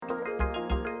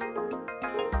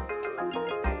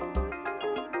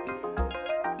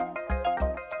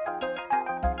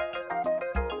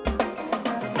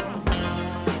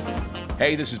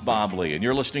Hey, this is Bob Lee, and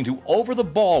you're listening to Over the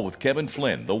Ball with Kevin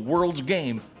Flynn, the world's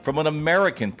game from an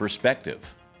American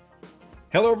perspective.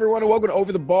 Hello, everyone, and welcome to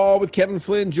Over the Ball with Kevin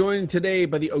Flynn, joined today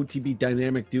by the OTB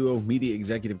dynamic duo, media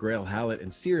executive Grayle Hallett,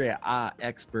 and Serie A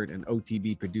expert and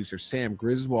OTB producer Sam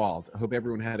Griswold. I hope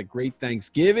everyone had a great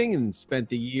Thanksgiving and spent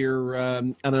the year, I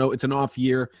don't know, it's an off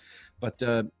year, but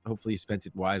hopefully you spent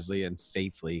it wisely and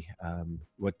safely.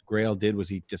 What Grayle did was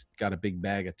he just got a big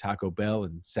bag of Taco Bell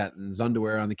and sat in his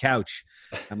underwear on the couch.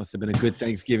 That must have been a good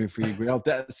Thanksgiving for you,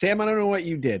 Grayle. Sam, I don't know what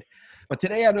you did. But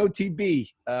today on OTB,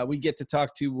 we get to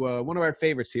talk to one of our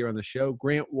favorites here on the show,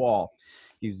 Grant Wahl.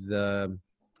 He's the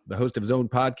host of his own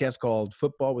podcast called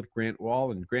Football with Grant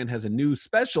Wahl, and Grant has a new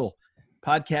special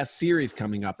podcast series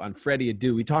coming up on Freddy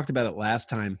Adu. We talked about it last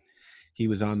time he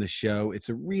was on the show. It's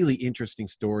a really interesting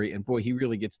story, and boy, he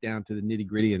really gets down to the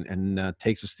nitty-gritty and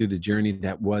takes us through the journey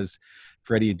that was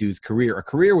Freddy Adu's career, a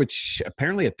career which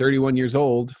apparently at 31 years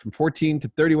old, from 14 to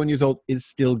 31 years old, is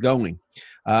still going.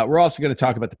 We're also going to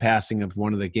talk about the passing of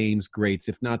one of the game's greats,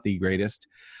 if not the greatest,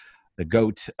 the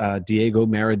GOAT, Diego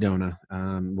Maradona.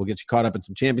 We'll get you caught up in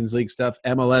some Champions League stuff,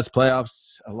 MLS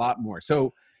playoffs, a lot more.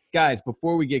 So, guys,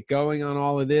 before we get going on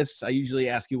all of this, I usually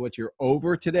ask you what you're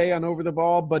over today on Over the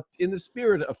Ball, but in the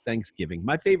spirit of Thanksgiving,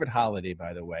 my favorite holiday,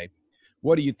 by the way,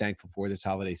 what are you thankful for this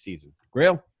holiday season?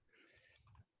 Grayle?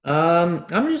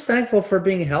 I'm just thankful for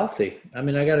being healthy. I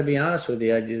mean, I got to be honest with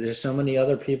you. There's so many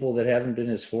other people that haven't been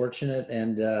as fortunate.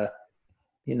 And,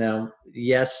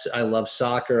 yes, I love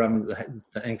soccer. I'm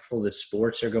thankful that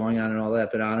sports are going on and all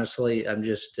that. But honestly, I'm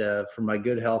just for my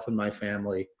good health and my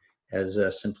family, as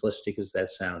simplistic as that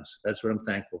sounds. That's what I'm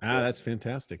thankful for. That's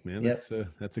fantastic, man. Yep.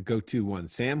 That's a go-to one.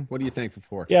 Sam, what are you thankful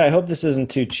for? Yeah, I hope this isn't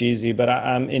too cheesy, but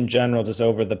I'm in general just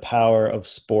over the power of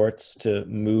sports to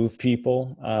move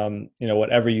people.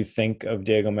 Whatever you think of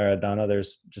Diego Maradona,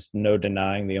 there's just no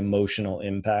denying the emotional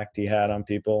impact he had on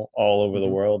people all over the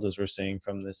world, as we're seeing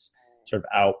from this sort of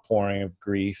outpouring of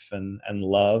grief and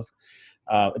love.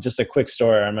 Just a quick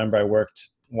story. I remember I worked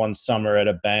one summer at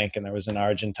a bank, and there was an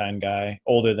Argentine guy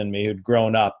older than me who'd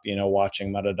grown up,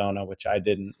 watching Maradona, which I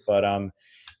didn't. But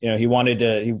he wanted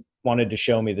to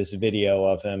show me this video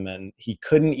of him, and he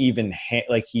couldn't even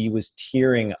he was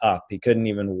tearing up. He couldn't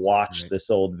even watch this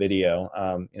old video.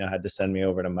 Had to send me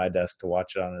over to my desk to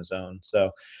watch it on his own.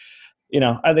 So,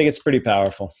 I think it's pretty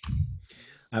powerful.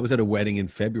 I was at a wedding in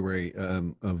February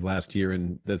of last year,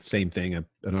 and the same thing.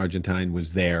 An Argentine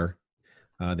was there.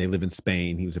 They live in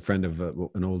Spain. He was a friend of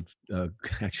an old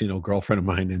girlfriend of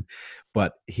mine.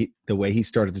 But the way he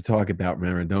started to talk about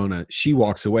Maradona, she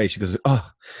walks away. She goes, "Oh,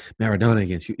 Maradona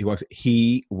again."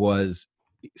 He was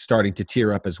starting to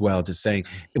tear up as well, just saying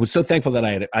it was so thankful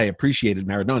that I appreciated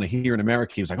Maradona here in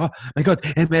America. He was like, "Oh my God,"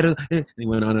 and Maradona. And he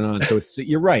went on and on. So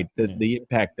you're right. The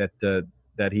impact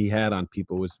that he had on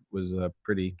people was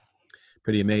pretty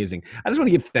amazing. I just want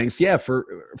to give thanks,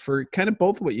 for kind of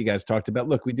both of what you guys talked about.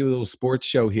 Look, we do a little sports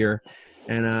show here,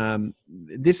 and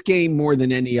this game more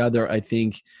than any other, I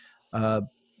think,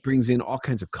 brings in all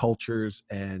kinds of cultures,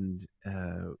 and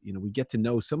we get to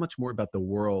know so much more about the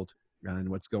world and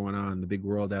what's going on in the big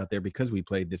world out there because we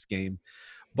played this game.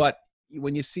 But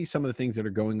when you see some of the things that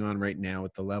are going on right now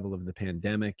at the level of the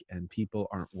pandemic, and people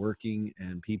aren't working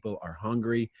and people are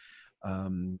hungry,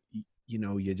 and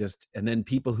then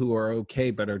people who are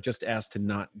okay but are just asked to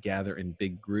not gather in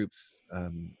big groups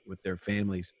with their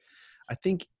families. I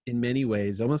think in many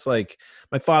ways, almost like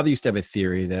my father used to have a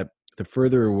theory that the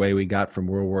further away we got from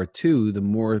World War II, the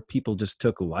more people just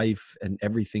took life and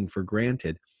everything for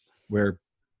granted, where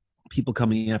people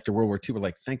coming after World War II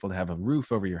were thankful to have a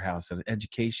roof over your house and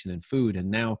education and food. And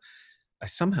now I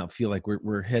somehow feel like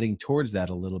we're heading towards that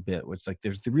a little bit, where it's like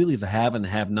there's really the have and the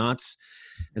have-nots.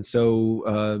 And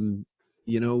so,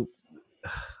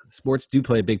 sports do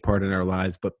play a big part in our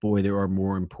lives, but boy, there are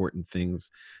more important things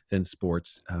than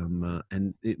sports.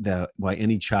 Why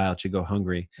any child should go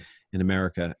hungry in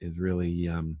America is really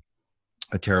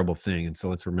a terrible thing. And so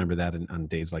let's remember that on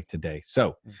days like today.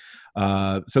 So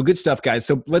good stuff, guys.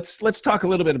 So let's talk a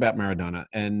little bit about Maradona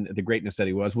and the greatness that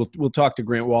he was. We'll talk to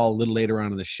Grant Wahl a little later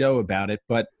on in the show about it.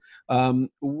 But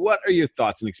what are your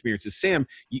thoughts and experiences? Sam,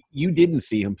 you didn't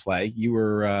see him play. You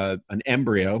were an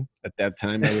embryo at that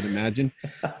time, I would imagine,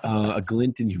 a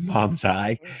glint in your mom's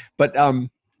eye. But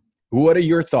what are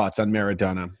your thoughts on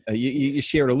Maradona? You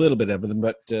shared a little bit of them,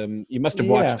 but you must have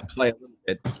watched him play a little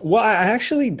bit. Well,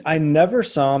 I never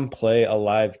saw him play a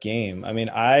live game. I mean,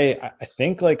 I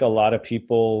think like a lot of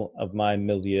people of my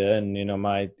milieu and,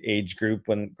 my age group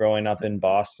when growing up in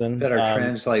Boston. Better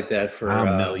translate that for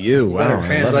milieu. Wow. Better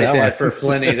translate that for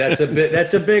Flinny.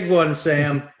 That's a big one,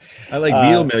 Sam. I like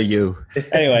real milieu.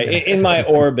 Anyway, in my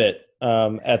orbit,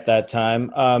 at that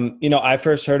time. I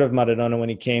first heard of Maradona when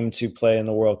he came to play in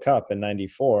the World Cup in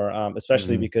 '94,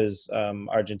 especially because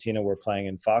Argentina were playing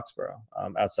in Foxborough,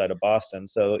 outside of Boston.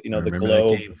 So,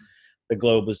 the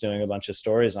Globe was doing a bunch of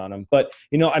stories on him. But,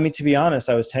 to be honest,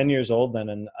 I was 10 years old then,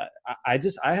 and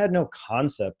I had no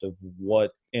concept of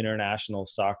what international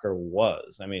soccer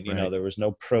was. There was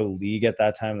no pro league at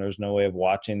that time. There was no way of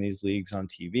watching these leagues on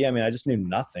TV. I just knew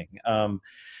nothing.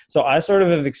 So I sort of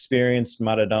have experienced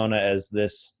Maradona as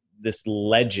this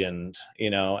legend,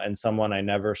 and someone I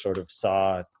never sort of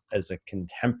saw as a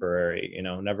contemporary,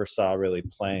 never saw really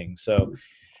playing. So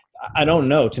I don't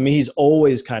know. To me, he's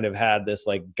always kind of had this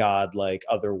like godlike,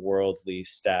 otherworldly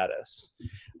status.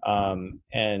 So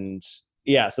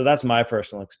that's my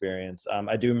personal experience.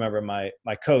 I do remember my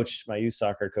coach, my youth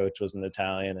soccer coach, was an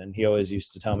Italian, and he always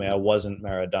used to tell me I wasn't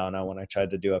Maradona when I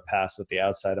tried to do a pass with the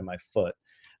outside of my foot.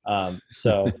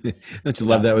 So don't you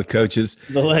love that with coaches?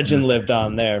 The legend lived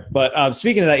on there. But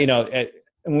speaking of that,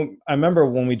 I remember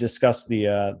when we discussed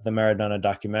the Maradona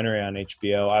documentary on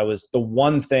HBO, the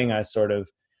one thing I sort of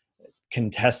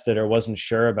contested or wasn't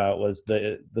sure about was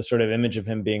the sort of image of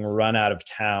him being run out of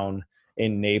town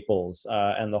in Naples,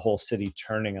 and the whole city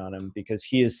turning on him, because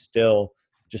he is still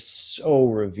just so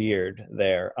revered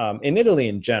there. In Italy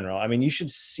in general, you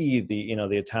should see the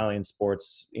Italian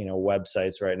sports,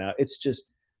 websites right now. It's just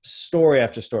story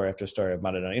after story after story of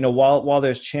Maradona. While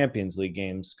there's Champions League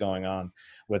games going on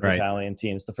with Italian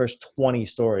teams, the first 20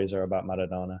 stories are about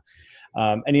Maradona.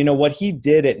 And what he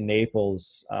did at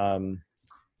Naples,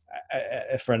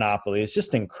 for Napoli is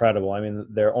just incredible.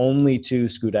 There are only 2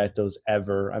 Scudettos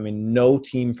ever. No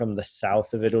team from the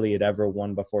south of Italy had ever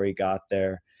won before he got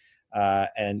there.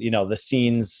 And the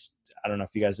scenes, I don't know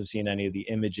if you guys have seen any of the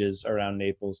images around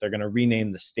Naples. They're going to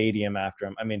rename the stadium after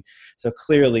him. So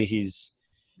clearly he's,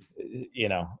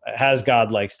 has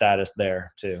godlike status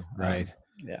there too. Right.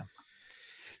 Yeah.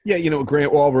 Yeah.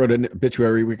 Grant Wahl wrote an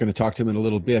obituary. We're going to talk to him in a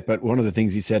little bit, but one of the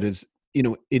things he said is,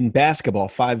 in basketball,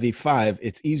 5v5,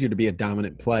 it's easier to be a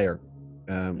dominant player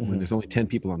when there's only 10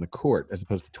 people on the court as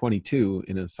opposed to 22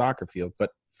 in a soccer field.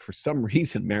 But for some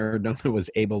reason, Maradona was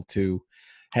able to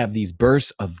have these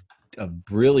bursts of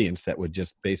brilliance that would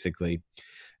just basically,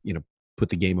 put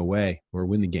the game away or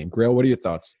win the game. Grayle, what are your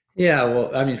thoughts? Yeah, well,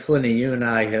 Flinny, you and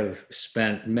I have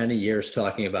spent many years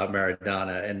talking about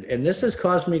Maradona, and this has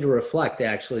caused me to reflect,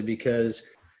 actually, because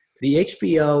the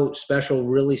HBO special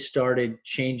really started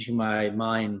changing my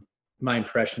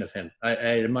impression of him. I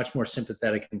had a much more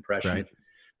sympathetic impression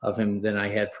of him than I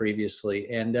had previously.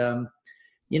 And,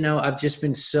 I've just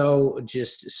been so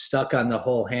stuck on the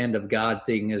whole hand of God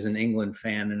thing as an England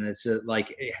fan. And it's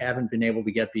like, I haven't been able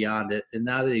to get beyond it. And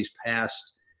now that he's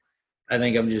passed, I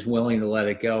think I'm just willing to let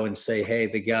it go and say, hey,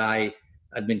 the guy,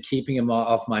 I've been keeping him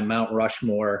off my Mount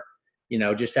Rushmore,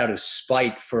 just out of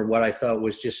spite for what I thought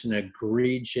was just an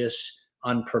egregious,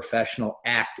 unprofessional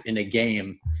act in a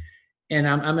game. And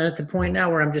I'm at the point now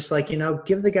where I'm just like,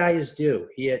 give the guy his due.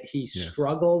 He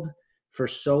struggled for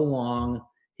so long.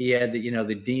 He had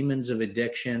the demons of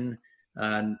addiction.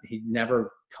 He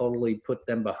never totally put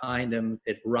them behind him.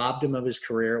 It robbed him of his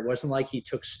career. It wasn't like he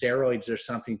took steroids or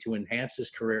something to enhance his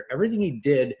career. Everything he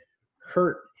did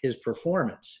hurt his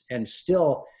performance, and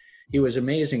still he was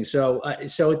amazing. So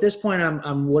at this point,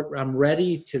 I'm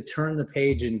ready to turn the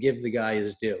page and give the guy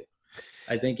his due.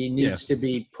 I think he needs to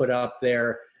be put up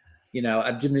there.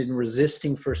 I've been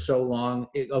resisting for so long.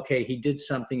 He did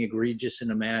something egregious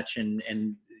in a match, and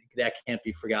that can't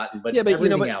be forgotten. But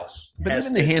everything else. But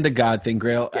even the hand of God thing,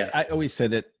 Grayle, I always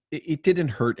said that it didn't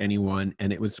hurt anyone,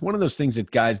 and it was one of those things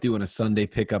that guys do in a Sunday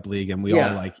pickup league, and we all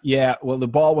the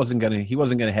ball he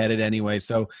wasn't gonna head it anyway,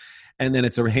 so. And then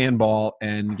it's a handball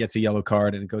and gets a yellow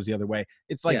card and it goes the other way.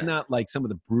 It's like not like some of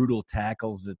the brutal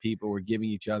tackles that people were giving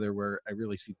each other where I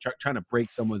really see trying to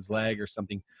break someone's leg or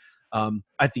something.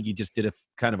 I think he just did a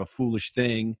kind of a foolish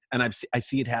thing. And I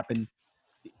see it happen,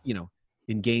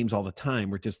 in games all the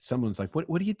time where just someone's like,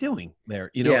 what are you doing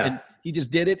there? And he just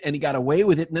did it and he got away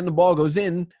with it. And then the ball goes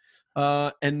in.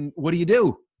 And what do you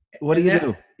do? What do you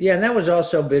do? Yeah, and that was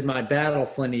also been my battle,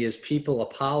 Flinny, is people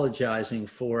apologizing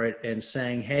for it and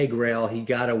saying, hey, Grayle, he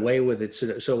got away with it, so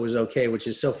it was okay, which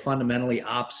is so fundamentally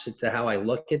opposite to how I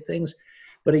look at things.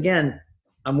 But again,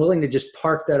 I'm willing to just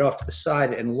park that off to the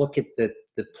side and look at the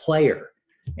player.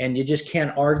 And you just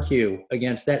can't argue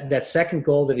against that. That second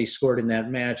goal that he scored in that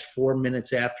match 4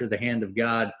 minutes after the hand of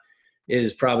God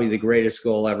is probably the greatest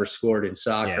goal ever scored in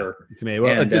soccer. Yeah, it's amazing.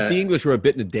 Well, the English were a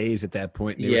bit in a daze at that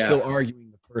point. They were still arguing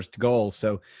first goal.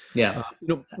 So,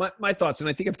 my thoughts, and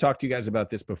I think I've talked to you guys about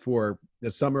this before.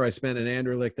 The summer I spent in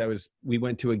Anderlecht, we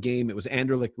went to a game. It was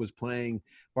Anderlecht was playing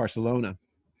Barcelona,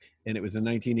 and it was in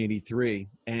 1983.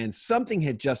 And something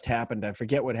had just happened. I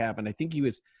forget what happened. I think he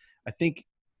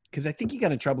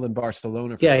got in trouble in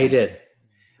Barcelona. Yeah, he did.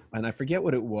 And I forget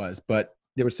what it was, but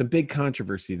there was some big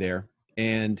controversy there.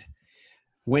 And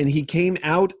when he came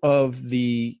out of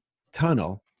the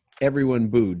tunnel, everyone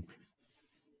booed.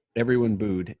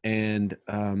 And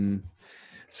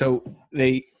so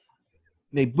they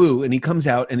boo, and he comes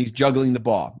out and he's juggling the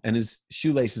ball, and his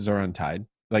shoelaces are untied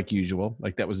like usual.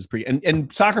 Like that was his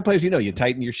and soccer players, you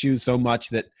tighten your shoes so much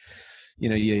that,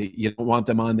 you don't want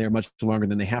them on there much longer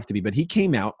than they have to be. But he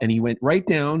came out and he went right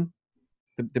down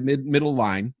the middle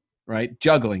line, right,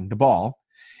 juggling the ball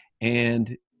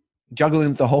and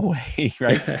juggling it the whole way,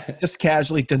 right, just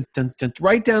casually, dun, dun, dun,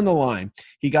 right down the line.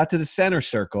 He got to the center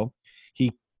circle.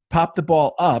 He popped the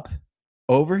ball up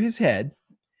over his head,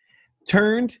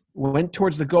 turned, went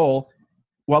towards the goal.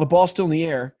 While the ball's still in the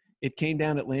air, it came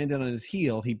down, it landed on his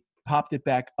heel. He popped it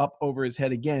back up over his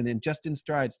head again, and just in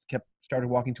strides started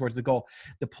walking towards the goal.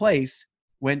 The place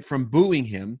went from booing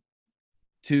him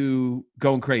to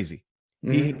going crazy.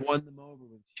 Mm-hmm. He had won them over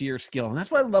with sheer skill. And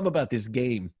that's what I love about this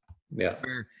game. Yeah.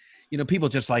 Where, people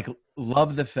just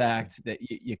love the fact that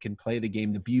you can play the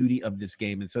game, the beauty of this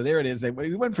game. And so there it is.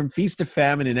 We went from feast to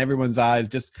famine in everyone's eyes.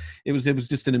 It was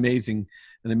just an amazing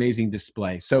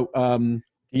display. So,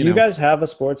 you guys have a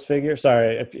sports figure?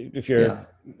 Sorry, if you're,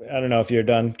 I don't know if you're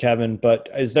done, Kevin, but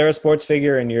is there a sports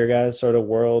figure in your guys' sort of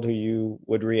world who you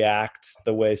would react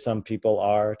the way some people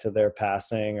are to their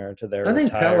passing or to their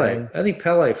retiring? I think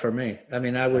Pele for me. I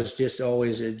mean, I was just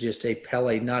always just a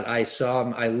Pele. I saw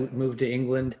him. I moved to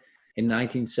England in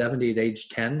 1970 at age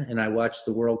 10, and I watched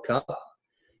the World Cup.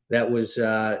 That was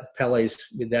Pele's.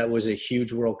 That was a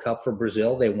huge World Cup for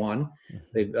Brazil. They won.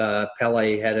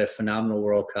 Pele had a phenomenal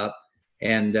World Cup.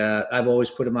 And I've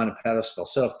always put him on a pedestal.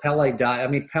 So if Pele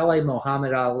died, Pele,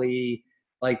 Muhammad Ali,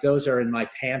 those are in my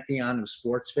pantheon of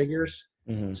sports figures.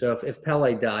 Mm-hmm. So if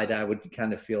Pele died, I would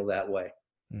kind of feel that way.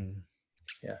 Mm.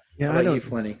 Yeah. How about you,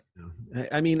 Flinny?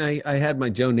 I mean, I had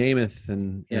my Joe Namath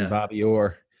and Bobby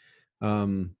Orr,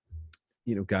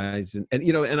 guys.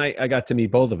 And I got to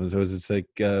meet both of them. So it was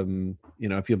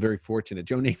I feel very fortunate.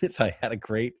 Joe Namath, I had a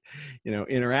great,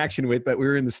 interaction with, but we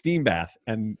were in the steam bath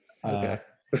and okay.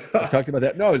 I talked about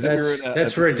that. No,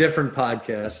 that's for a different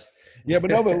podcast. Yeah,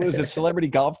 but it was a celebrity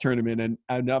golf tournament, and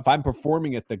if I'm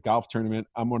performing at the golf tournament,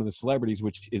 I'm one of the celebrities,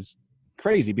 which is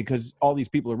crazy because all these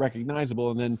people are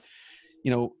recognizable. And then,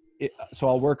 so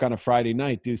I'll work on a Friday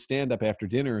night, do stand up after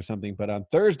dinner or something. But on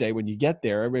Thursday, when you get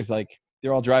there, everybody's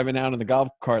they're all driving out in the golf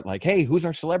cart, hey, who's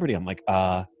our celebrity? I'm like,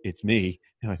 it's me.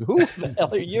 They're like, who the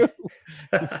hell are you?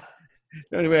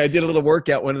 Anyway, I did a little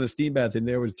workout, went in the steam bath, and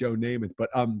there was Joe Namath. But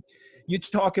you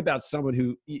talk about someone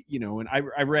who, and I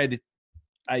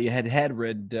had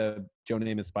read Joe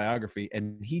Namath's biography,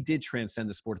 and he did transcend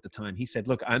the sport at the time. He said,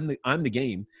 look, I'm the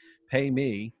game, pay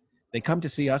me. They come to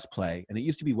see us play. And it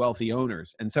used to be wealthy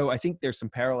owners. And so I think there's some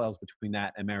parallels between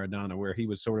that and Maradona, where he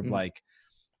was sort of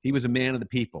he was a man of the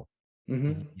people,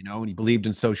 and he believed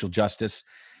in social justice.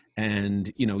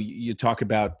 And, you talk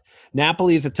about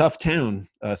Napoli is a tough town,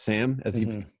 Sam, as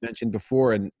you've mentioned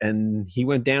before. And he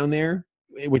went down there,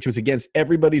 which was against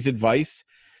everybody's advice,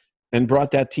 and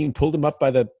brought that team, pulled them up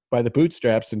by the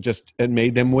bootstraps and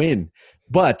made them win.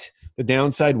 But the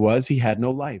downside was he had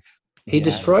no life. He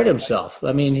destroyed himself.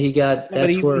 I mean, he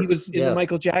was in the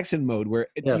Michael Jackson mode where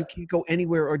you can't go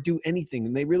anywhere or do anything.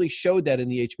 And they really showed that in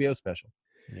the HBO special.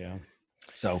 Yeah.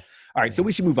 So, all right. So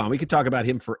we should move on. We could talk about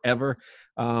him forever.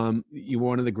 You're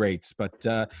one of the greats. But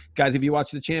guys, if you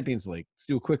watch the Champions League, let's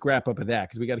do a quick wrap up of that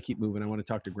because we got to keep moving. I want to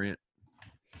talk to Grant.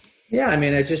 Yeah, I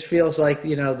mean, it just feels like,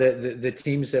 the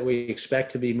teams that we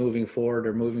expect to be moving forward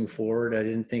are moving forward. I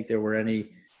didn't think there were any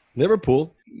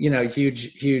Liverpool,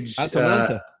 huge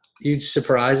Atalanta. Huge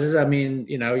surprises. I mean,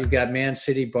 you've got Man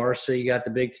City, Barca, you got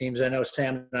the big teams. I know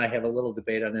Sam and I have a little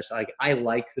debate on this. I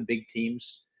like the big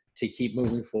teams to keep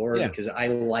moving forward because I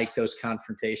like those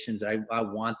confrontations. I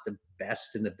want the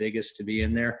best and the biggest to be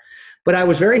in there. But I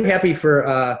was very happy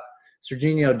for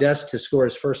Serginho Dest to score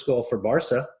his first goal for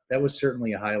Barca. That was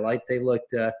certainly a highlight. They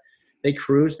looked, they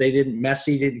cruised.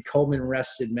 Coleman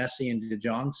rested Messi and De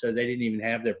Jong, so they didn't even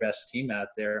have their best team out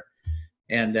there.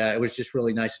 And it was just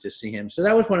really nice to see him. So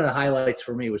that was one of the highlights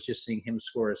for me, was just seeing him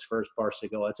score his first Barca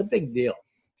goal. It's a big deal.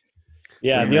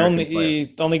 Yeah, the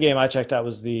only game I checked out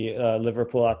was the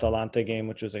Liverpool-Atalanta game,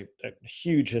 which was a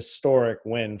huge historic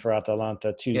win for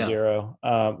Atalanta,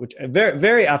 2-0, which very,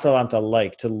 very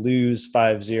Atalanta-like, to lose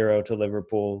 5-0 to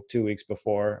Liverpool 2 weeks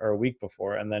before or a week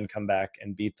before and then come back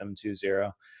and beat them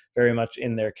 2-0. Very much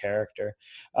in their character.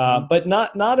 But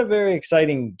not a very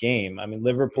exciting game. I mean,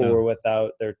 Liverpool were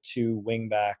without their two wing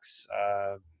backs,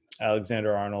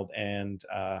 Alexander-Arnold and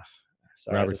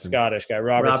the Robertson. Scottish guy,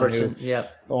 Robertson, who yeah.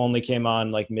 only came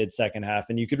on like mid-second half.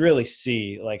 And you could really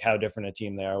see like how different a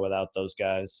team they are without those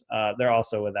guys. They're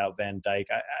also without Van Dijk.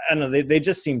 I don't know. They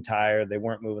just seemed tired. They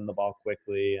weren't moving the ball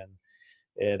quickly.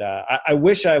 And I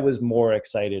wish I was more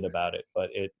excited about it, but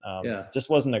it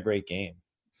just wasn't a great game.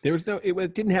 There was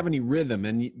it didn't have any rhythm.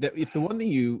 And if the one thing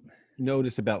you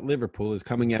notice about Liverpool is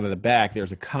coming out of the back,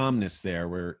 there's a calmness there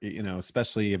where,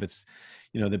 especially if it's,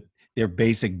 their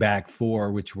basic back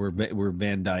four, which were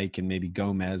Van Dijk and maybe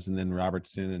Gomez and then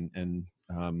Robertson and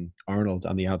Arnold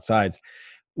on the outsides,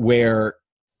 where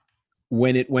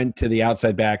when it went to the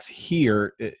outside backs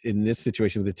here in this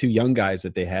situation with the two young guys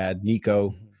that they had,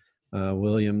 Nico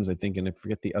Williams, I think, and I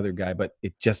forget the other guy, but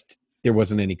there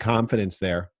wasn't any confidence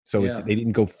there. So they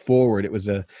didn't go forward. It was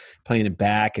playing it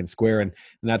back and square. And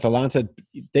Atalanta,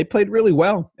 they played really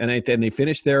well, and they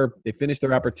finished their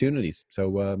opportunities.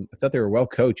 So I thought they were well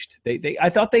coached. I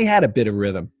thought they had a bit of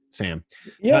rhythm, Sam.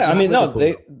 Yeah,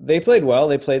 they played well.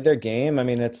 They played their game. I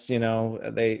mean, it's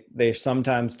they're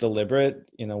sometimes deliberate.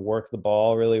 Work the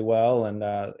ball really well, and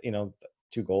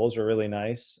 2 goals were really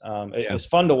nice. It was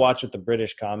fun to watch with the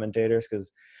British commentators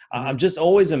because I'm just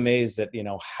always amazed at,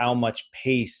 how much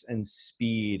pace and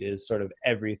speed is sort of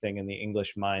everything in the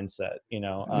English mindset.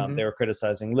 They were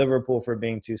criticizing Liverpool for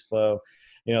being too slow.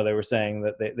 They were saying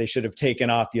that they should have taken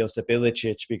off Josip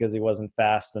Ilicic because he wasn't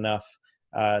fast enough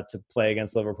to play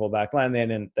against Liverpool back line.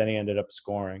 Then he ended up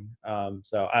scoring.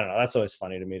 So I don't know. That's always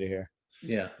funny to me to hear.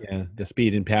 Yeah. The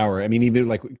speed and power. I mean, even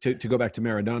like to go back to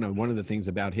Maradona, one of the things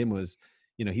about him was,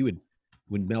 he would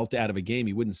melt out of a game.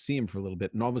 You wouldn't see him for a little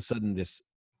bit. And all of a sudden this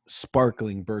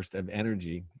sparkling burst of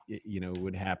energy,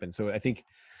 would happen. So I think,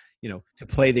 to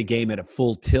play the game at a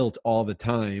full tilt all the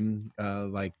time,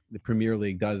 like the Premier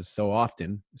League does so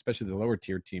often, especially the lower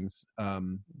tier teams,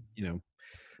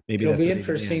 maybe it'll be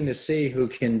interesting to see who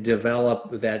can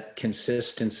develop that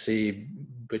consistency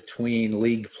between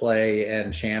league play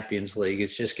and Champions League.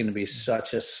 It's just going to be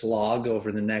such a slog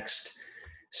over the next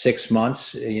 6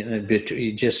 months,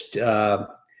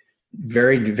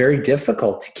 very, very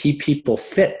difficult to keep people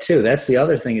fit too. That's the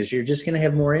other thing, is you're just going to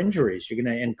have more injuries.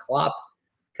 And Klopp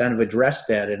kind of addressed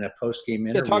that in a post-game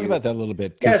interview. Yeah, talk about that a little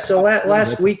bit. Yeah, so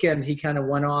last weekend he kind of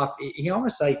went off. He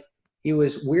almost he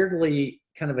was weirdly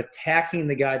kind of attacking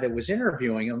the guy that was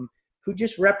interviewing him, who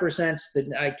just represents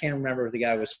I can't remember if the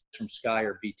guy was from Sky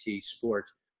or BT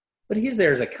Sports, but he's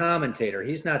there as a commentator.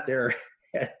 He's not there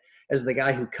as the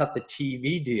guy who cut the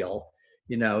TV deal,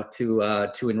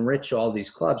 to enrich all these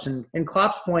clubs. And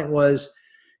Klopp's point was,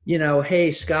 hey,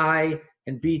 Sky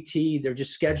and BT, they're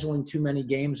just scheduling too many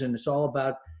games, and it's all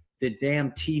about the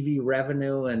damn TV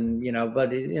revenue. And,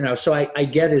 so I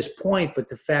get his point, but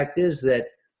the fact is that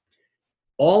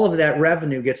all of that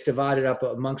revenue gets divided up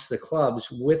amongst the clubs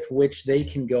with which they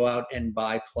can go out and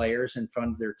buy players in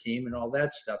front of their team and all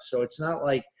that stuff. So it's not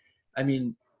like,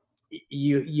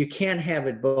 you can't have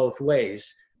it both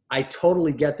ways. I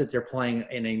totally get that they're playing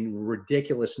in a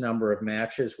ridiculous number of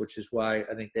matches, which is why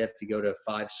I think they have to go to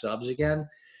 5 subs again.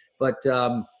 But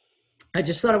I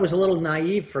just thought it was a little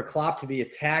naive for Klopp to be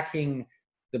attacking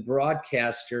the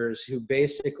broadcasters who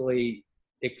basically,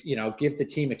 give the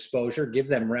team exposure, give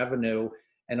them revenue,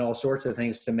 and all sorts of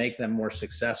things to make them more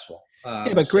successful.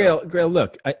 But Grayle,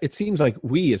 look, it seems like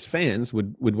we as fans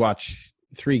would watch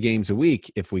 3 games a week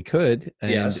if we could,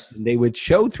 and they would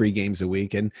show 3 games a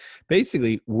week. And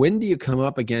basically, when do you come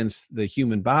up against the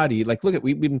human body? Like, look,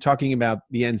 we've been talking about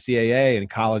the NCAA and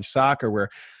college soccer, where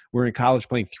we're in college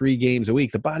playing 3 games a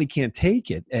week. The body can't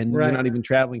take it, and you're not even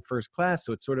traveling first class.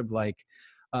 So it's sort of like,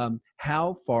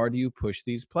 how far do you push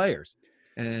these players?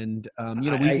 And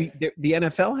the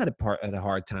NFL had a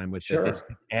hard time with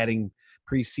adding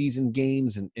preseason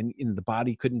games, and the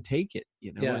body couldn't take it.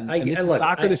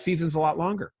 Soccer, the season's a lot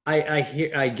longer.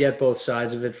 I get both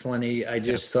sides of it, Flinny. I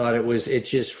just thought it's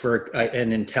just for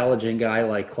an intelligent guy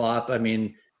like Klopp. I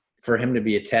mean, for him to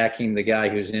be attacking the guy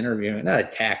who's interviewing, not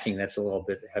attacking, that's a little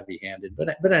bit heavy-handed.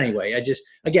 But anyway,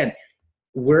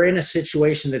 we're in a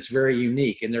situation that's very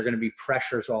unique, and there are going to be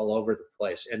pressures all over the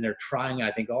place. And they're trying,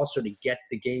 I think, also to get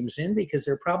the games in because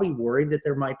they're probably worried that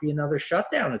there might be another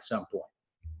shutdown at some point.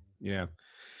 Yeah.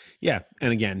 Yeah.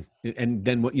 And again, and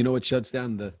then what shuts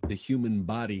down the human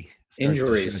body?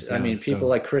 Injuries. People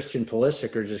like Christian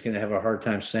Pulisic are just going to have a hard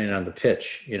time staying on the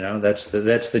pitch. That's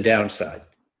the downside.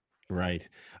 Right.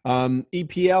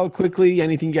 EPL quickly.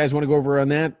 Anything you guys want to go over on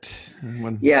that?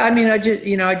 Yeah,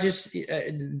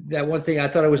 that one thing I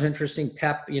thought it was interesting.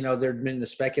 Pep, there'd been the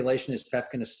speculation, is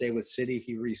Pep going to stay with City?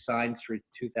 He re-signed through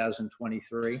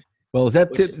 2023. Well, is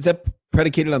that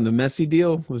predicated on the Messi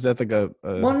deal? Was that like a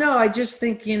Well, no, I just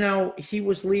think, he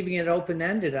was leaving it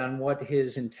open-ended on what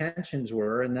his intentions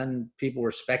were. And then people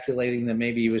were speculating that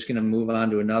maybe he was going to move on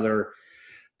to another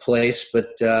place.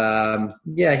 But,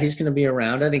 yeah, he's going to be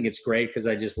around. I think it's great because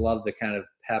I just love the kind of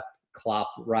Pep Klopp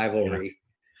rivalry.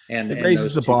 Yeah. And it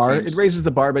raises those the bar. teams. It raises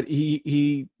the bar, but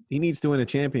he needs to win a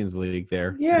Champions League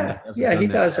there. Yeah, he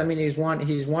does. I mean, he's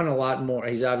won a lot more.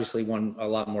 He's obviously won a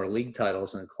lot more league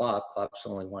titles than Klopp. Klopp's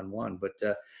only won one, but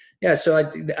yeah. So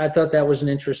I thought that was an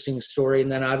interesting story.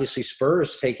 And then obviously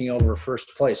Spurs taking over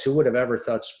first place. Who would have ever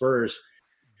thought Spurs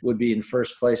would be in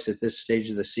first place at this stage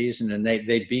of the season? And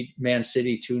they beat Man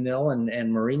City 2-0,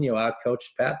 and Mourinho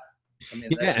outcoached Pep. I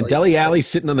mean, and Dele Alli's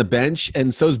sitting on the bench,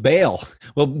 and so's Bale.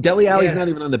 Well, Dele Alli's not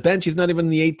even on the bench; he's not even in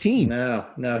the 18.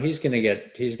 No, he's gonna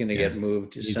get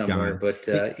moved somewhere. Gone. But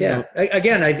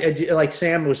again, I like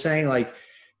Sam was saying, like,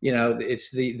 it's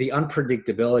the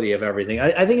unpredictability of everything.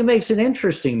 I think it makes it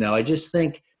interesting, though. I just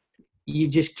think you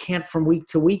just can't from week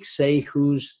to week say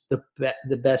who's the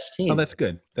best team. Oh, that's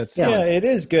good. Yeah, it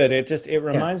is good. It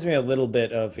reminds me a little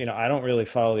bit of, I don't really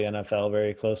follow the NFL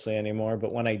very closely anymore,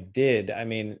 but when I did, I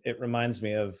mean, it reminds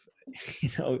me of,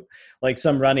 like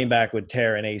some running back would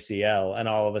tear an ACL and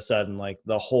all of a sudden, like,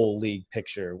 the whole league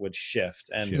picture would shift.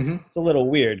 And it's a little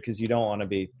weird because you don't want to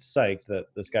be psyched that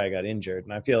this guy got injured.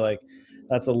 And I feel like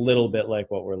that's a little bit like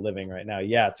what we're living right now.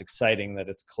 Yeah, it's exciting that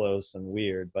it's close and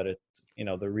weird, but it's,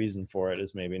 the reason for it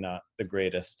is maybe not the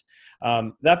greatest.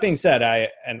 That being said, I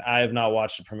have not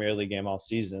watched a Premier League game all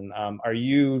season. Are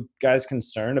you guys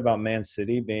concerned about Man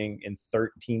City being in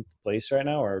 13th place right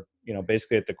now, or,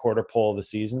 basically at the quarter pole of the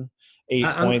season, 8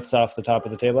 points off the top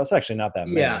of the table? That's actually not that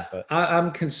many. Yeah, but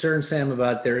I'm concerned, Sam,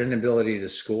 about their inability to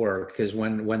score, because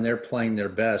when they're playing their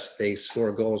best, they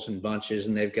score goals in bunches,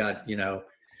 and they've got,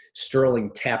 Sterling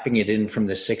tapping it in from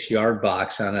the 6-yard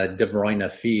box on a De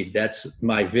Bruyne feed. That's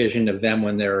my vision of them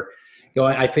when they're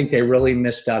going. I think they really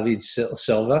miss David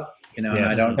Silva. And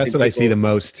I don't. That's what I see the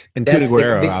most. And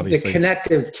Aguero, obviously, the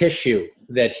connective tissue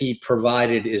that he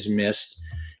provided is missed,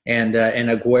 and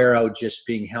Aguero just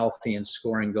being healthy and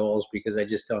scoring goals, because I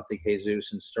just don't think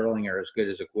Jesus and Sterling are as good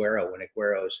as Aguero when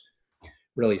Aguero's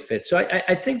really fit. So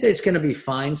I think that it's going to be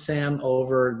fine, Sam,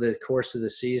 over the course of the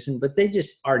season, but they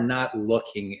just are not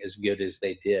looking as good as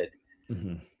they did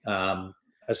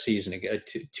a season ago,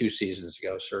 two seasons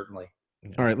ago, certainly.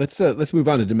 All right, let's move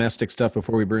on to domestic stuff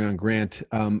before we bring on Grant.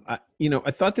 I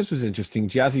thought this was interesting.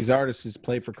 Giazzi Zardes'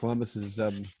 play for Columbus is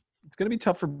it's going to be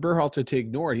tough for Berhalter to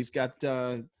ignore. He's got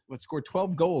scored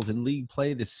 12 goals in league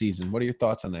play this season. What are your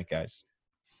thoughts on that, guys?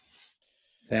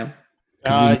 Sam?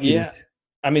 Yeah.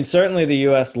 I mean, certainly the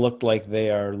U.S. looked like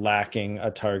they are lacking a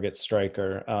target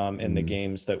striker in the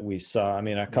games that we saw. I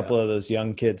mean, a couple of those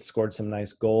young kids scored some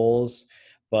nice goals,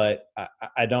 but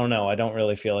I don't know. I don't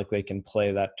really feel like they can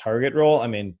play that target role. I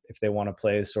mean, if they want to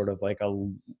play sort of like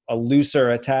a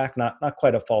looser attack, not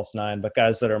quite a false nine, but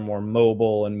guys that are more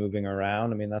mobile and moving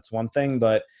around, I mean, that's one thing.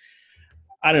 But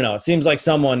I don't know. It seems like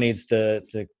someone needs to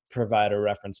provide a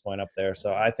reference point up there.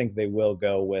 So I think they will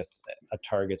go with a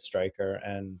target striker.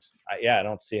 And I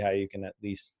don't see how you can at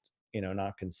least,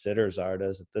 not consider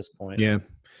Zardes at this point. Yeah.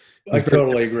 I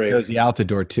totally agree. There's the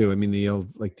Altidore too. I mean, the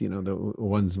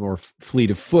one's more fleet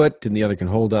of foot and the other can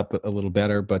hold up a little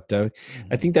better. But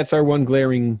I think that's our one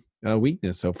glaring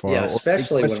weakness so far. Yeah,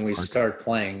 especially when we start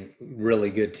playing really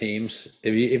good teams.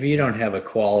 If you don't have a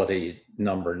quality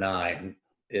number 9,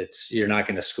 you're not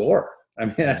going to score. I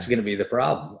mean, that's going to be the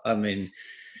problem. I mean,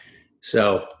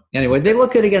 so anyway, they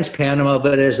look good against Panama,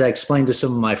 but as I explained to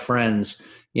some of my friends,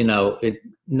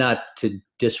 not to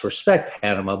disrespect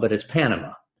Panama, but it's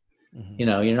Panama.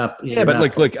 You're not.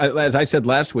 Look, as I said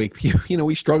last week,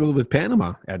 we struggled with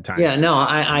Panama at times. Yeah, no,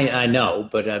 I know,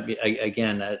 but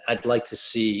I'd like to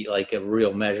see like a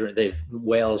real measure.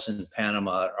 Wales and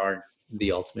Panama aren't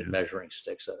the ultimate measuring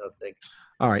sticks, I don't think.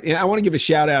 All right. And I want to give a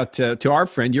shout out to our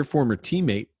friend, your former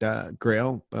teammate,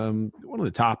 Grayle, one of the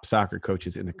top soccer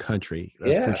coaches in the country,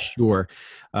 for sure.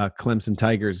 Clemson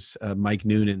Tigers, Mike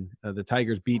Noonan. The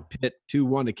Tigers beat Pitt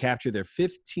 2-1 to capture their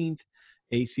 15th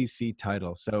ACC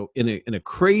title. So in a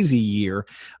crazy year,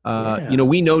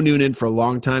 we know Noonan for a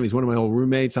long time. He's one of my old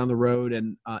roommates on the road,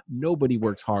 and nobody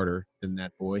works harder than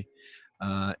that boy.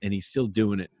 And he's still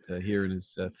doing it here in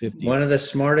his 50s. One of the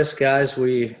smartest guys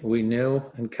we knew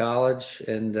in college,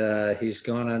 and he's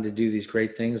gone on to do these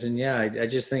great things. And I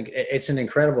just think it's an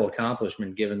incredible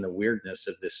accomplishment given the weirdness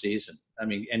of this season. I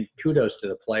mean, and kudos to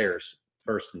the players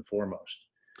first and foremost.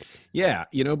 Yeah,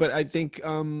 but I think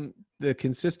the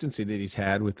consistency that he's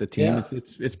had with the team, Yeah.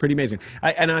 it's pretty amazing.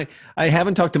 I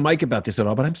haven't talked to Mike about this at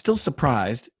all, but I'm still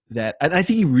surprised that, and I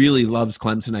think he really loves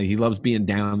Clemson. He loves being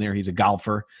down there. He's a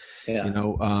golfer, Yeah.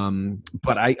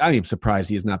 but I am surprised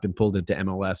he has not been pulled into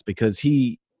MLS because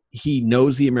he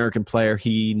knows the American player.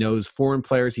 He knows foreign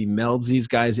players. He melds these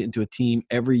guys into a team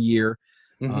every year.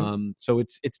 Mhm. So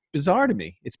it's bizarre to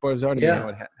me. It's bizarre to me how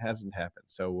Yeah. it hasn't happened.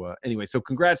 So anyway, so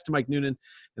congrats to Mike Noonan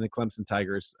and the Clemson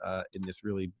Tigers in this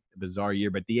really bizarre year.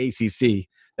 But the ACC,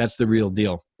 that's the real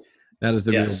deal. That is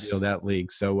the real Yes. deal, that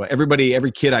league. So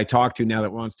every kid I talk to now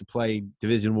that wants to play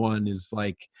Division I is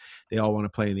like, they all want to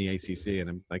play in the ACC, and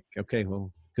I'm like, okay,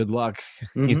 well, good luck.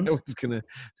 Mhm. It's gonna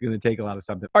take a lot of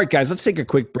something. All right, guys, let's take a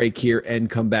quick break here and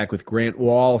come back with Grant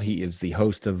Wahl. He is the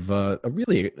host of a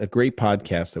great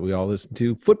podcast that we all listen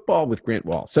to, Football with Grant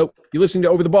Wahl. So you're listening to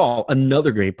Over the Ball,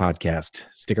 another great podcast.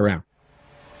 Stick around.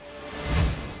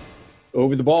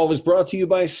 Over the Ball is brought to you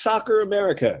by Soccer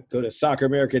America. Go to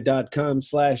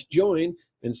socceramerica.com/join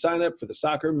and sign up for the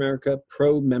Soccer America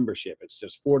Pro membership. It's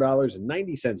just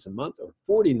 $4.90 a month or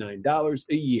 $49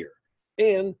 a year.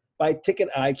 And by Ticket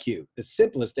IQ, the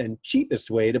simplest and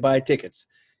cheapest way to buy tickets.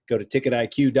 Go to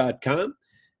ticketiq.com,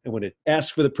 and when it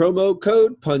asks for the promo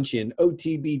code, punch in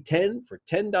OTB10 for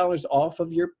 $10 off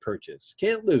of your purchase.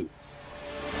 Can't lose.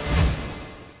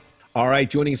 All right,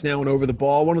 joining us now on Over the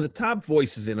Ball, one of the top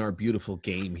voices in our beautiful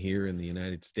game here in the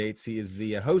United States. He is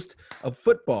the host of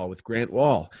Football with Grant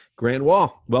Wahl. Grant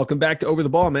Wahl, welcome back to Over the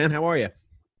Ball, man. How are you?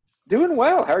 Doing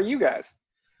well. How are you guys?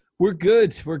 We're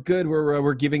good. We're good.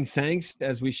 We're giving thanks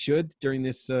as we should during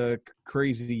this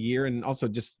crazy year, and also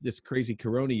just this crazy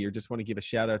Corona year. Just want to give a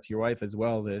shout out to your wife as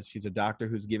well. She's a doctor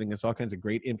who's giving us all kinds of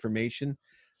great information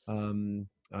on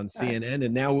CNN,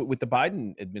 and now with the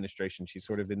Biden administration, she's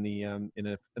sort of in the in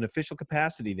an official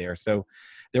capacity there. So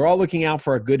they're all looking out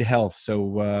for our good health.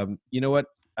 So you know what,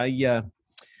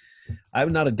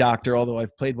 I'm not a doctor, although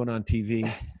I've played one on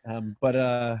TV, but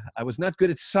I was not good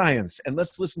at science. And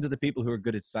let's listen to the people who are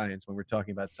good at science when we're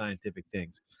talking about scientific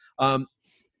things.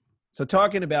 So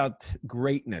talking about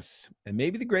greatness, and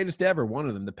maybe the greatest ever, one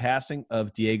of them, the passing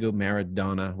of Diego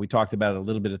Maradona. We talked about it a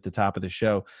little bit at the top of the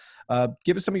show.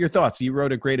 Give us some of your thoughts. You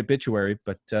wrote a great obituary,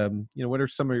 but what are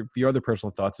some of your other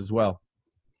personal thoughts as well?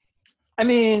 I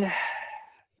mean,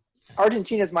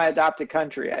 Argentina is my adopted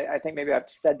country. I think maybe I've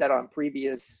said that on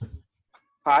previous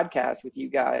podcasts with you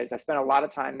guys. I spent a lot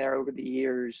of time there over the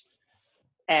years,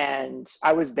 and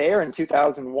I was there in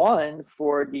 2001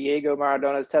 for Diego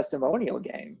Maradona's testimonial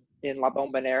game in La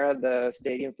Bombonera, the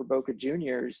stadium for Boca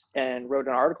Juniors, and wrote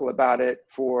an article about it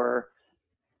for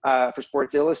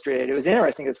Sports Illustrated. It was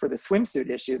interesting because for the swimsuit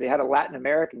issue, they had a Latin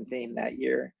American theme that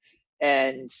year.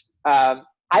 And I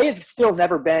have still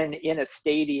never been in a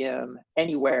stadium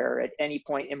anywhere at any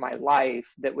point in my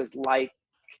life that was like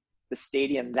the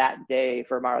stadium that day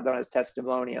for Maradona's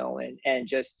testimonial, and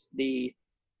just the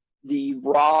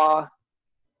raw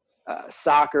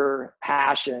soccer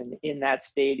passion in that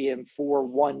stadium for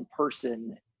one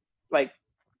person. Like,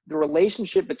 the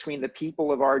relationship between the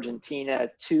people of Argentina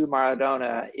to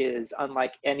Maradona is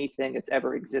unlike anything that's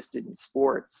ever existed in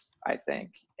sports, I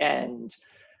think. And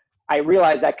I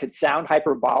realize that could sound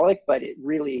hyperbolic, but it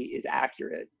really is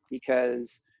accurate,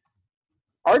 because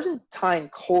Argentine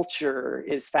culture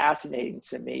is fascinating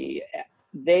to me.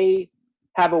 They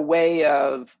have a way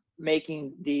of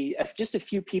making just a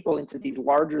few people into these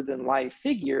larger than life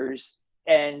figures.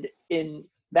 And in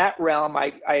that realm,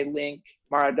 I link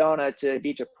Maradona to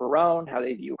Vita Perón, how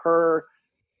they view her.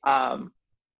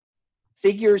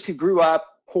 Figures who grew up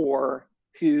poor,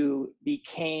 who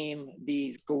became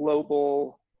these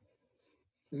global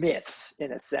myths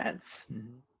in a sense.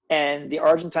 Mm-hmm. And the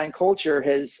Argentine culture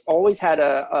has always had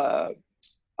a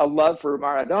love for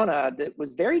Maradona that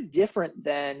was very different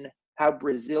than how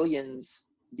Brazilians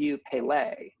view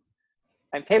Pelé.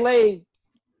 And Pelé,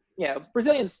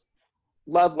 Brazilians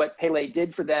love what Pelé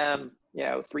did for them,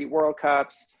 3 World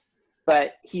Cups,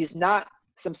 but he's not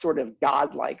some sort of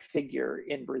godlike figure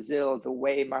in Brazil the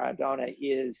way Maradona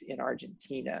is in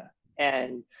Argentina.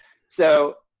 And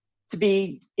so to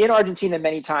be in Argentina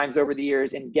many times over the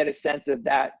years and get a sense of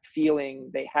that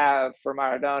feeling they have for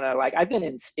Maradona. Like, I've been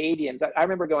in stadiums. I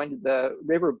remember going to the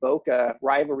River Boca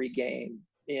rivalry game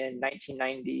in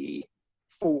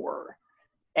 1994,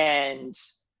 and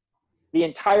the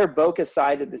entire Boca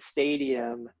side of the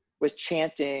stadium was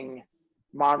chanting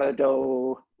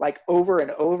Maradona like over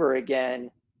and over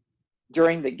again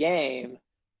during the game,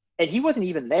 and he wasn't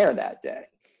even there that day.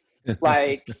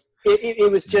 Like,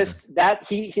 it was just that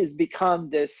he has become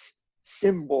this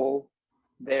symbol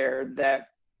there that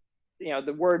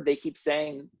the word they keep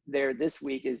saying there this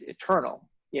week is eternal,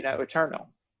 eternal.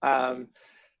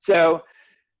 So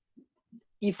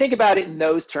you think about it in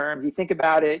those terms. You think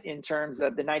about it in terms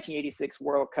of the 1986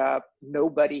 World Cup.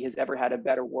 Nobody has ever had a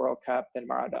better World Cup than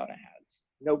Maradona has.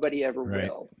 Nobody ever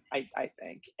will, I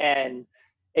think. And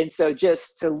so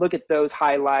just to look at those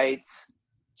highlights,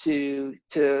 to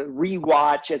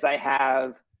rewatch, as I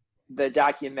have, the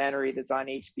documentary that's on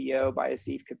HBO by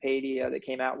Asif Kapadia that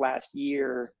came out last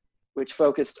year, which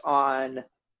focused on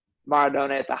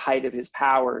Maradona at the height of his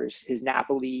powers, his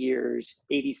Napoli years,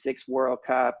 86 World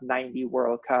Cup, 90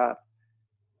 World Cup.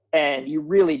 And you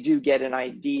really do get an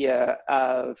idea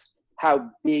of how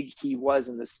big he was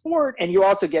in the sport. And you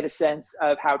also get a sense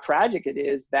of how tragic it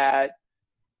is that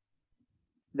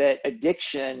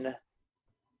addiction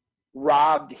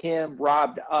robbed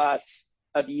us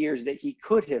of years that he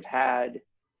could have had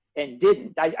and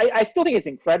didn't. I still think it's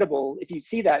incredible. If you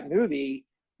see that movie,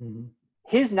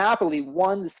 his Napoli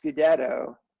won the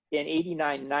Scudetto in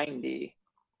 89-90,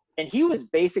 and he was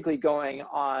basically going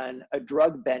on a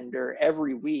drug bender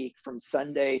every week from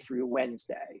Sunday through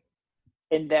Wednesday,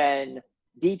 and then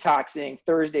detoxing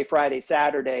Thursday, Friday,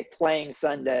 Saturday, playing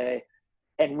Sunday,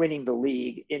 and winning the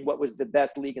league in what was the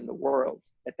best league in the world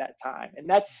at that time. And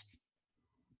that's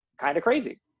kind of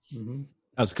crazy.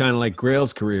 That was kind of like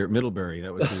Grayle's career at Middlebury.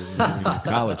 That was in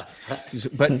college.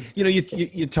 But,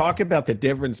 you talk about the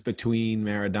difference between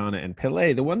Maradona and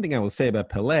Pelé. The one thing I will say about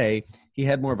Pelé, he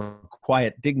had more of a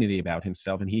quiet dignity about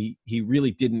himself, and he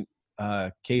really didn't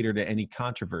cater to any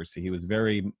controversy. He was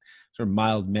very sort of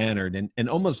mild-mannered and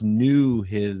almost knew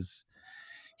because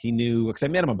I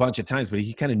met him a bunch of times, but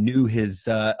he kind of knew his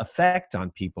effect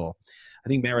on people. I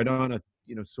think Maradona,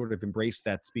 sort of embraced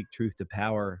that speak truth to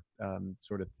power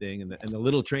sort of thing, and the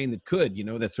little train that could,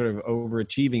 that sort of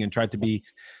overachieving and tried to be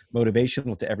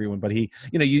motivational to everyone. But he,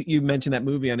 you mentioned that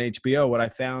movie on HBO. What I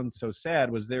found so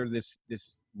sad was this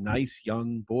nice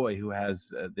young boy who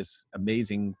has this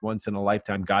amazing once in a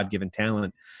lifetime God-given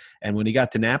talent. And when he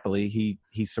got to Napoli,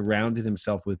 he surrounded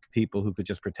himself with people who could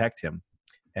just protect him.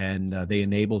 And they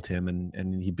enabled him,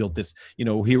 and he built this,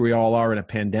 here we all are in a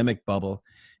pandemic bubble.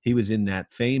 He was in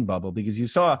that fame bubble because you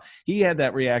saw he had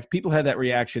that people had that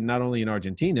reaction not only in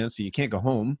Argentina, so you can't go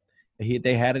home.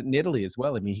 They had it in Italy as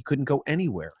well. I mean, he couldn't go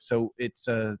anywhere. So it's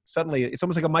suddenly it's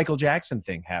almost like a Michael Jackson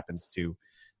thing happens to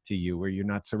you, where you're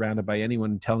not surrounded by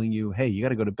anyone telling you, hey, you got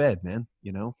to go to bed, man.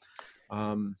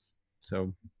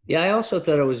 So yeah, I also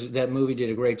thought that movie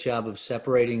did a great job of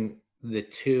separating the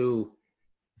two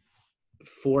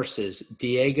forces,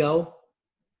 Diego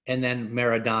and then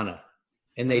Maradona.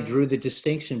 And they drew the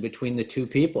distinction between the two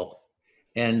people.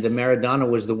 And the Maradona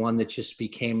was the one that just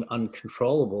became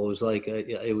uncontrollable.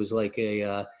 It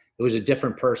was a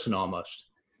different person almost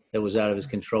that was out of his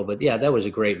control. But yeah, that was a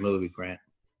great movie, Grant.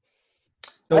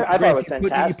 So, I thought it was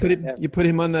fantastic. You put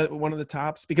him on one of the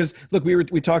tops because look,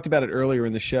 we talked about it earlier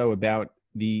in the show about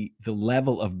the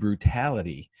level of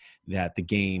brutality that the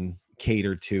game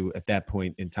catered to at that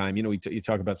point in time. You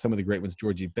talk about some of the great ones,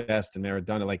 Georgie Best and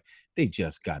Maradona, like they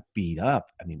just got beat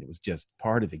up. I mean, it was just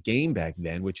part of the game back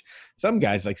then, which some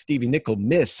guys like Stevie Nicol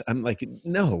miss. I'm like,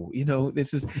 no,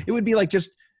 it would be like just,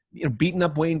 beating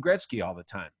up Wayne Gretzky all the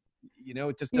time. It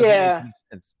just doesn't make any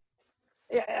sense.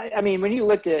 Yeah, I mean, when you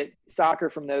look at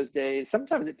soccer from those days,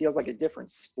 sometimes it feels like a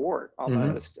different sport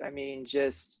almost. I mean,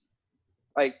 just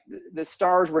like the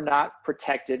stars were not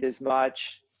protected as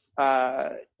much.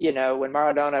 When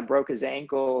Maradona broke his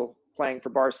ankle playing for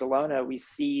Barcelona, we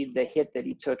see the hit that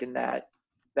he took in that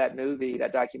movie,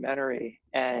 that documentary,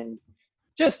 and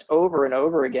just over and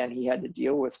over again, he had to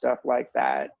deal with stuff like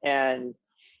that. And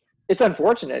it's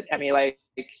unfortunate. I mean, like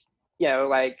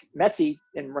Messi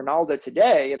and Ronaldo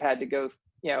today have had to go,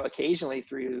 occasionally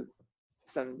through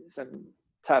some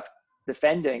tough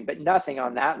defending, but nothing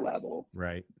on that level.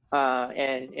 Right.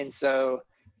 And so,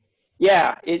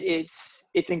 yeah, it's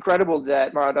incredible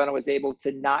that Maradona was able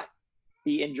to not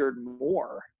be injured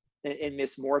more and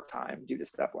miss more time due to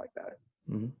stuff like that.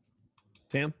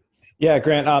 Sam? Yeah,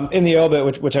 Grant, in the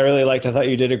obit, which I really liked, I thought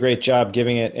you did a great job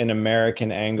giving it an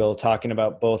American angle, talking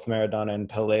about both Maradona and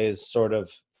Pelé's sort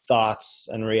of thoughts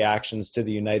and reactions to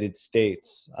the United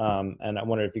States. And I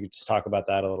wondered if you could just talk about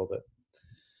that a little bit.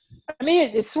 I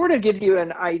mean, it sort of gives you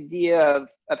an idea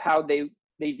of how they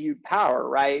viewed power,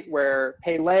 right? Where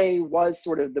Pelé was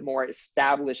sort of the more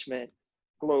establishment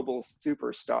global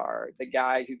superstar, the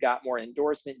guy who got more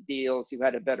endorsement deals, who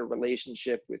had a better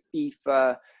relationship with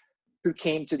FIFA, who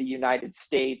came to the United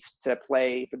States to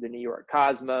play for the New York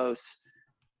Cosmos.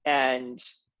 And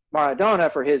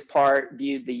Maradona, for his part,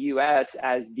 viewed the U.S.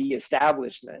 as the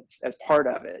establishment, as part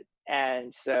of it,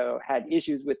 and so had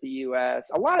issues with the U.S.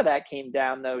 A lot of that came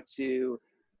down, though, to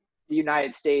the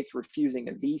United States refusing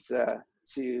a visa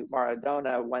to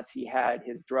Maradona once he had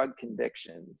his drug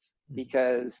convictions,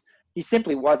 because he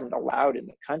simply wasn't allowed in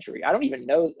the country. I don't even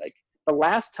know, like, the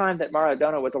last time that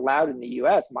Maradona was allowed in the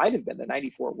U.S. might have been the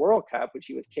 '94 World Cup, which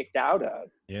he was kicked out of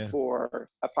for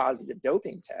a positive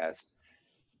doping test.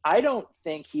 I don't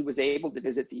think he was able to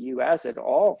visit the U.S. at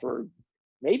all for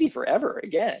maybe forever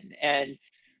again. And,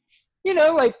 you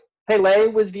know, like, Pele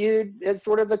was viewed as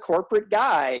sort of the corporate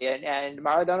guy, and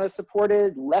Maradona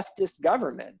supported leftist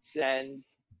governments and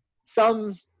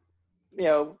some, you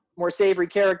know, more savory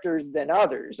characters than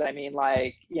others. I mean,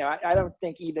 like, you know, I don't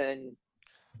think even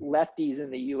lefties in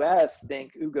the U.S.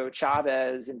 think Hugo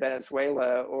Chavez in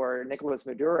Venezuela or Nicolas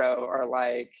Maduro are,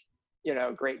 like, you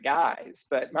know, great guys,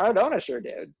 but Maradona sure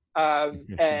did.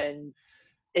 And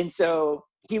so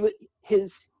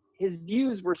his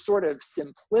views were sort of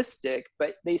simplistic,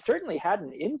 but they certainly had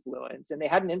an influence, and they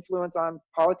had an influence on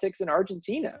politics in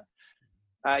Argentina.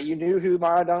 You knew who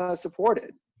Maradona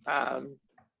supported.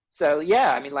 So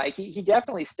yeah, I mean, like, he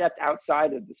definitely stepped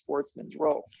outside of the sportsman's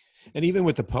role. And even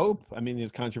with the Pope, I mean,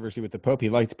 there's controversy with the Pope. He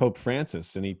liked Pope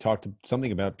Francis, and he talked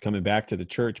something about coming back to the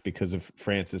church because of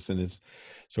Francis and his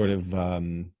sort of,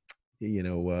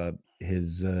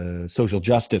 his social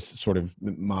justice sort of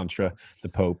mantra, the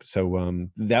Pope. So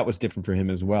that was different for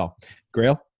him as well.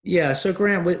 Grayle? Yeah, so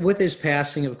Grant, with his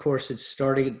passing, of course, it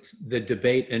started the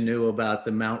debate anew about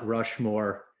the Mount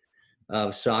Rushmore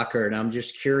of soccer. And I'm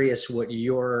just curious what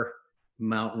your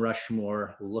Mount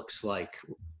Rushmore looks like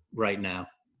right now.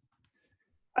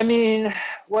 I mean,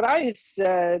 what I had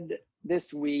said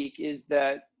this week is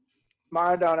that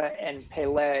Maradona and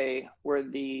Pele were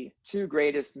the two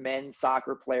greatest men's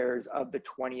soccer players of the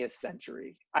 20th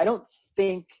century. I don't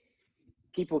think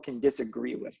people can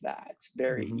disagree with that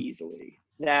very easily.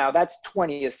 Now, that's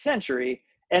 20th century,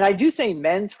 and I do say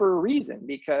men's for a reason,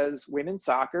 because women's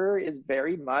soccer is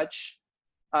very much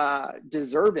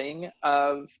deserving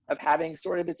of having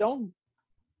sort of its own,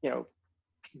 you know,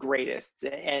 greatest.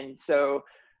 And so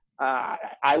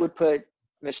I would put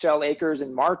Michelle Akers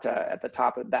and Marta at the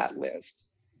top of that list.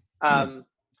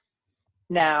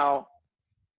 Now,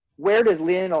 where does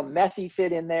Lionel Messi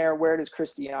fit in there? Where does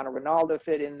Cristiano Ronaldo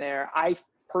fit in there? I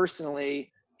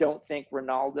personally don't think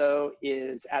Ronaldo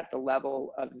is at the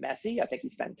level of Messi. I think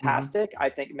he's fantastic. I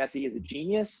think Messi is a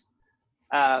genius.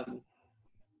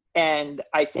 And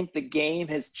I think the game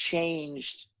has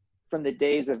changed from the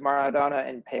days of Maradona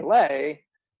and Pele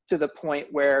to the point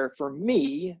where, for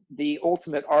me, the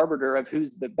ultimate arbiter of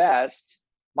who's the best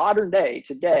modern day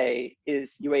today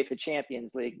is UEFA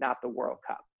Champions League, not the World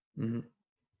Cup.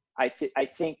 I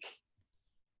think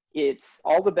it's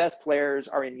all the best players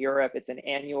are in Europe. It's an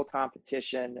annual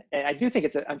competition. And I do think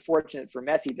it's unfortunate for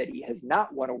Messi that he has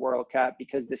not won a World Cup,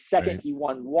 because the second he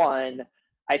won one,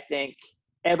 I think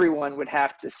everyone would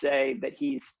have to say that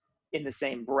he's in the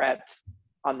same breadth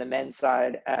on the men's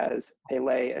side as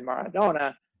Pele and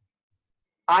Maradona.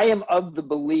 I am of the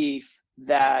belief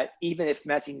that even if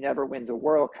Messi never wins a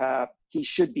World Cup, he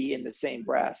should be in the same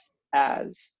breath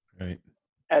as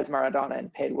Maradona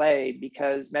and Pele,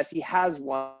 because Messi has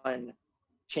won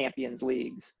Champions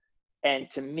Leagues. And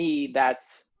to me,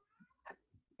 that's,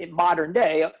 in modern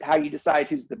day, how you decide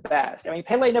who's the best. I mean,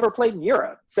 Pele never played in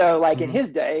Europe. So, like, in his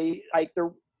day, like,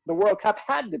 the World Cup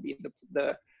had to be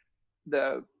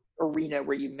the arena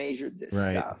where you measured this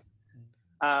stuff.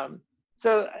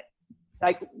 So,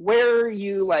 like, where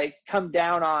you, like, come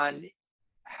down on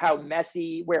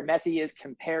where Messi is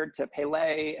compared to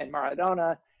Pele and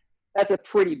Maradona, that's a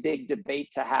pretty big debate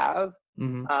to have.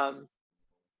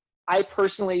 I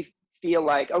personally feel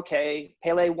like, okay,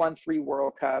 Pele won 3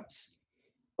 World Cups,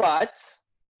 but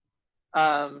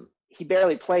he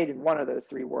barely played in one of those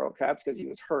 3 World Cups because he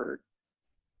was hurt,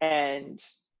 and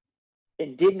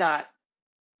did not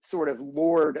sort of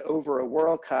lord over a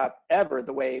World Cup ever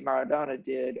the way Maradona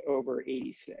did over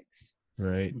 86.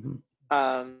 Right.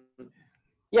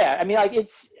 Yeah, I mean, like,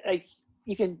 it's like,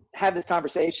 you can have this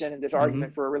conversation and this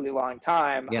argument for a really long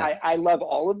time. I love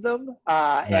all of them.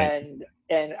 And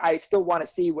I still want to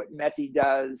see what Messi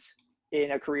does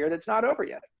in a career that's not over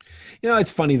yet. You know,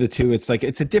 it's funny, the two, it's like,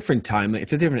 it's a different time.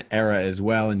 It's a different era as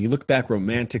well. And you look back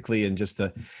romantically, and just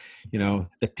the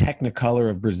technicolor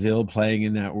of Brazil playing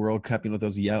in that World Cup,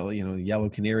 those yellow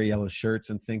canary yellow shirts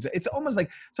and things. It's almost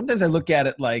like, sometimes I look at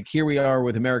it like, here we are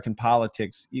with American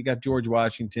politics. You got George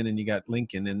Washington and you got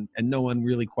Lincoln, and no one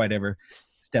really quite ever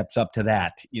steps up to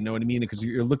that. You know what I mean? Because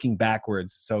you're looking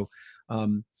backwards. So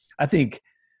I think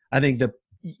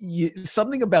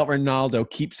something about Ronaldo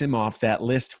keeps him off that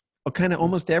list of kind of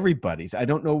almost everybody's. I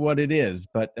don't know what it is,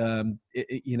 but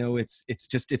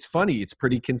it's funny. It's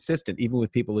pretty consistent, even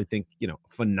with people who think,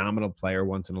 phenomenal player,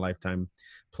 once in a lifetime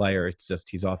player. It's just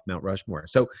he's off Mount Rushmore.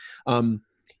 So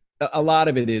a lot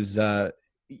of it is,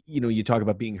 you talk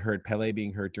about being hurt, Pele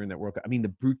being hurt during that World Cup. I mean, the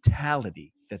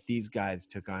brutality that these guys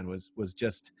took on was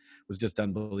just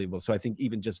unbelievable. So I think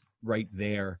even just right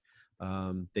there,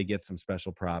 they get some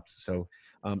special props. So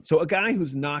a guy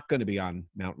who's not going to be on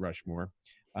Mount Rushmore,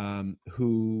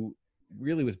 who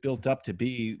really was built up to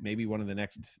be maybe one of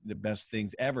the best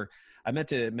things ever. I meant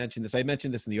to mention this. I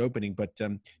mentioned this in the opening, but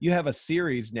you have a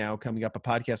series now coming up, a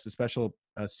podcast, a special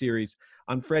series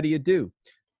on Freddy Adu.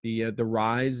 The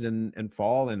rise and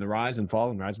fall, and the rise and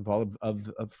fall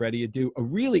of Freddy Adu. A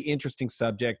really interesting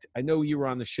subject. I know you were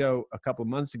on the show a couple of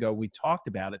months ago. We talked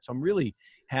about it, so I'm really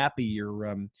happy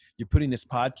you're putting this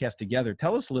podcast together.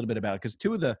 Tell us a little bit about it, because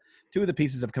two of the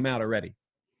pieces have come out already.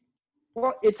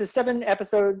 Well, it's a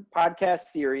 7-episode podcast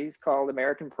series called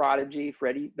American Prodigy,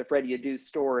 the Freddy Adu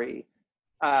story.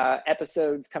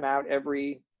 Episodes come out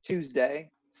every Tuesday,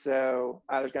 so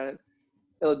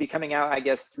it'll be coming out, I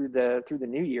guess, through the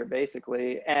new year,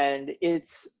 basically. And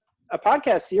it's a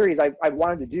podcast series I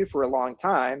wanted to do for a long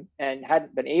time and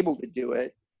hadn't been able to do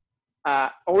it.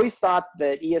 Always thought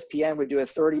that ESPN would do a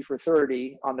 30 for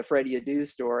 30 on the Freddy Adu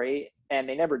story, and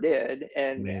they never did.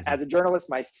 And Amazing. As a journalist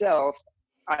myself,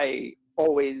 I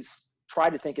always try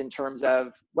to think in terms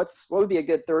of what would be a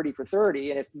good 30 for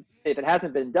 30, and if it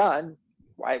hasn't been done,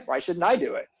 why shouldn't I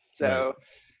do it? So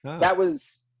that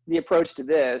was the approach to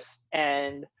this.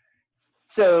 And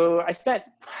so I spent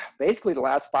basically the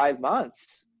last 5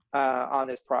 months on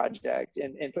this project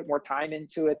and put more time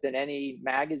into it than any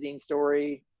magazine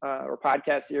story or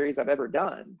podcast series I've ever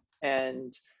done,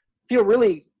 and feel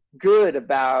really good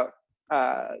about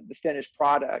the finished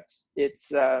product.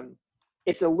 It's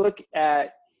a look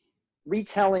at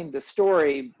retelling the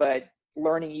story, but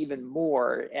learning even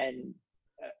more. And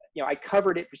I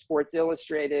covered it for Sports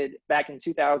Illustrated back in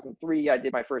 2003. I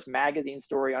did my first magazine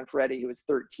story on Freddy, who was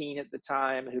 13 at the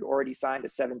time, who'd already signed a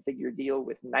 7-figure deal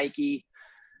with Nike.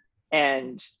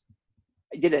 And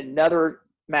I did another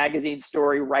magazine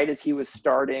story right as he was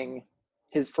starting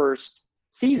his first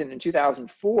season in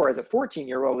 2004 as a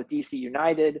 14-year-old with DC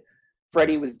United.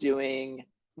 Freddy was doing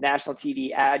national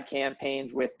TV ad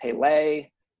campaigns with Pele,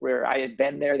 where I had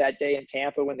been there that day in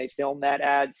Tampa when they filmed that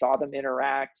ad, saw them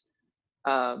interact.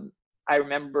 I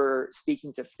remember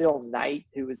speaking to Phil Knight,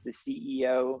 who was the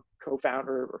CEO,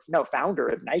 founder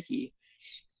of Nike,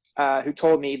 who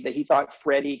told me that he thought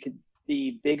Freddy could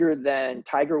be bigger than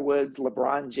Tiger Woods,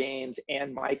 LeBron James,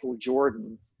 and Michael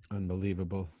Jordan.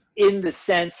 Unbelievable. In the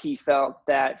sense he felt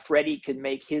that Freddy could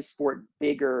make his sport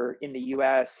bigger in the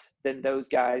US than those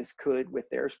guys could with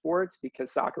their sports,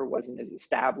 because soccer wasn't as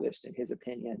established, in his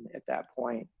opinion, at that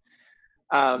point.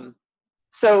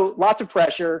 So lots of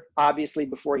pressure, obviously,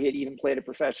 before he had even played a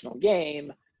professional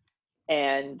game.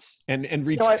 And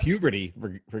reached puberty,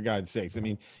 for God's sakes. I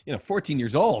mean, 14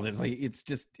 years old. It's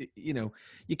just, you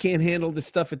can't handle this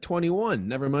stuff at 21.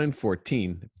 Never mind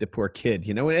 14. The poor kid,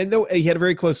 And though he had a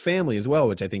very close family as well,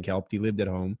 which I think helped. He lived at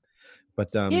home,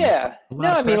 but there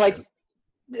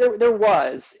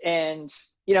was, and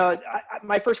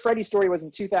my first Freddy story was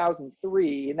in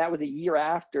 2003, and that was a year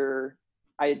after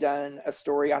I had done a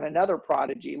story on another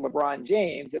prodigy, LeBron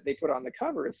James, that they put on the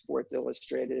cover of Sports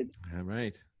Illustrated. All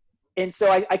right. And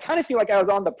so I kind of feel like I was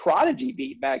on the Prodigy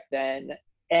beat back then.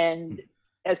 And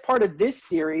as part of this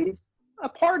series, a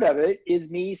part of it is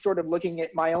me sort of looking at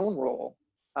my own role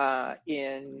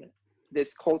in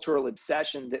this cultural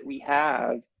obsession that we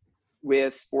have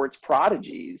with sports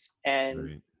prodigies,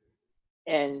 and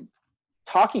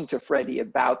talking to Freddy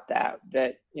about that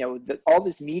all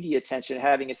this media attention,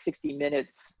 having a 60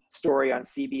 Minutes story on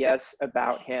CBS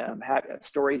about him,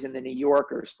 stories in the New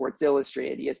Yorker, Sports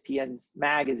Illustrated, ESPN's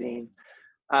magazine.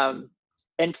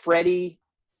 And Freddy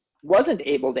wasn't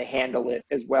able to handle it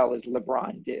as well as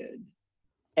LeBron did.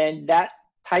 And that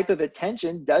type of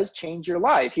attention does change your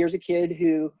life. Here's a kid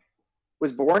who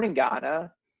was born in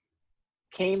Ghana,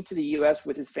 came to the US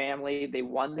with his family. They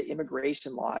won the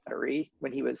immigration lottery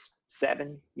when he was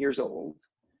 7 years old,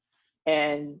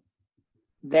 and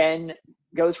then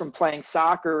goes from playing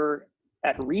soccer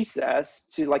at recess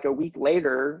to, like, a week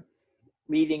later,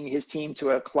 leading his team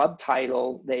to a club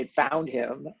title. They found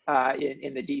him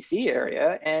in the DC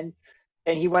area, and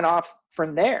he went off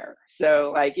from there.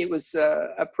 So, like, it was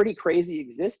a pretty crazy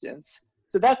existence.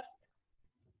 So that's,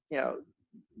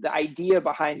 the idea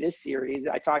behind this series.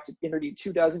 I interviewed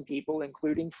 24 people,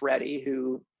 including Freddy,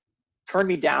 who turned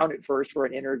me down at first for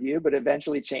an interview, but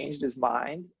eventually changed his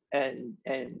mind. And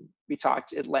we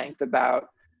talked at length about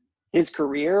his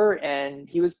career, and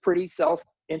he was pretty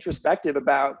self-introspective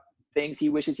about things he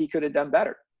wishes he could have done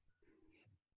better.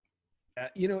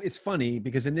 It's funny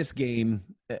because in this game,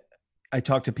 I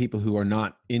talk to people who are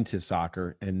not into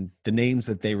soccer, and the names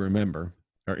that they remember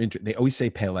they always say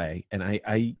Pele. And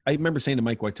I remember saying to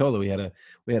Mike Waitola, we had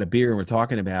a beer and we're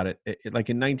talking about it. Like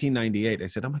in 1998, I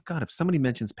said, oh my God, if somebody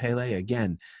mentions Pele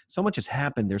again, so much has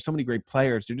happened. There's so many great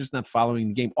players. They're just not following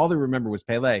the game. All they remember was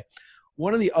Pele.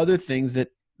 One of the other things that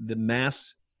the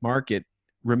mass market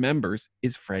remembers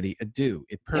is Freddy Adu.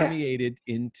 It permeated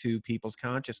into people's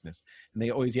consciousness, and they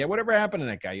always, whatever happened to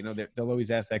that guy? They'll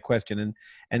always ask that question,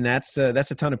 and that's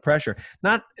a ton of pressure.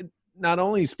 Not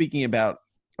only speaking about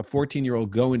a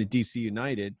 14-year-old going to DC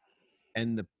United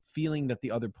and the feeling that the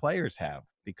other players have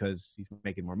because he's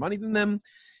making more money than them.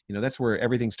 That's where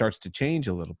everything starts to change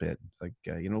a little bit. It's like,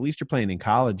 at least you're playing in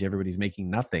college. Everybody's making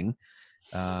nothing.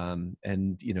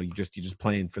 And you're just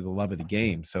playing for the love of the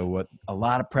game. So a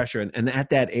lot of pressure. And at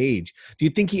that age, do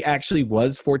you think he actually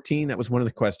was 14? That was one of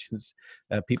the questions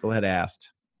people had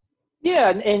asked. Yeah.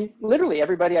 And literally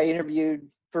everybody I interviewed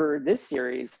for this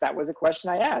series, that was a question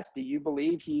I asked. Do you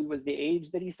believe he was the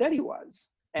age that he said he was?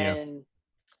 And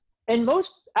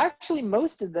most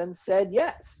of them said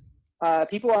yes.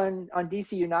 People on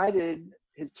DC United,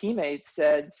 his teammates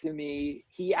said to me,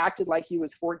 he acted like he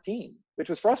was 14, which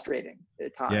was frustrating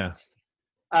at times.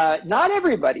 Not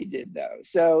everybody did though.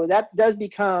 So that does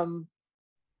become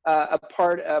a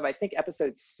part of, I think,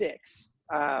 episode 6,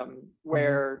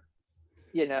 where,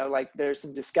 there's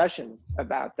some discussion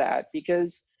about that,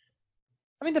 because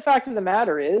the fact of the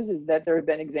matter is that there have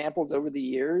been examples over the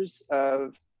years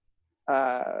of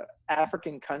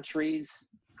African countries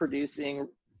producing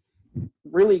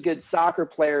really good soccer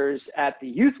players at the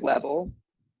youth level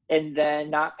and then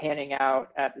not panning out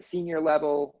at the senior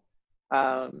level.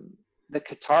 The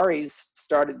Qataris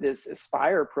started this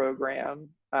Aspire program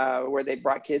where they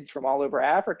brought kids from all over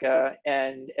Africa,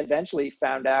 and eventually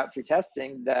found out through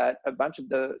testing that a bunch of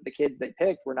the kids they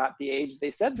picked were not the age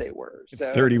they said they were.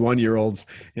 So 31-year-olds.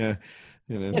 Yeah.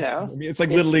 It's like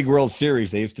Little League World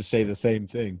Series. They used to say the same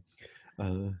thing.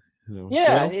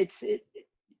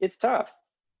 It's tough.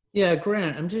 Yeah,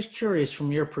 Grant, I'm just curious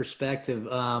from your perspective,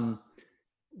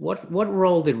 what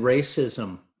role did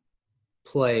racism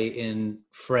play in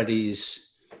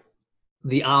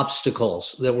the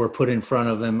obstacles that were put in front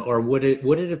of him, or would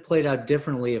it have played out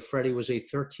differently if Freddy was a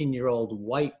 13-year-old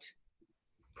white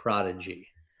prodigy?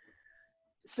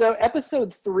 So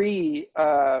episode 3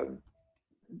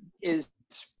 is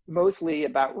mostly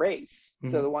about race.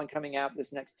 Mm-hmm. So the one coming out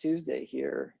this next Tuesday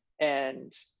here.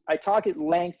 And I talk at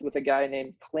length with a guy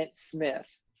named Clint Smith,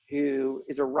 who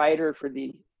is a writer for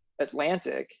the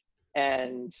Atlantic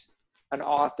and an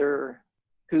author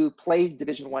who played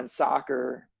Division I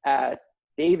soccer at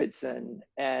Davidson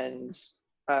and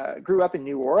grew up in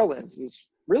New Orleans. Was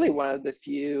really one of the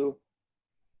few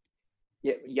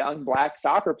young black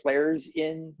soccer players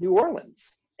in New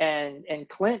Orleans. And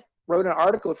Clint wrote an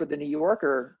article for the New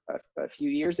Yorker a few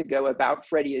years ago about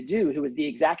Freddy Adu, who was the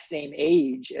exact same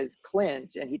age as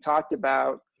Clint. And he talked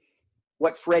about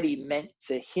what Freddy meant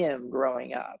to him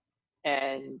growing up.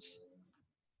 And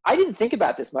I didn't think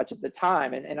about this much at the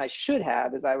time, and I should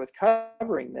have as I was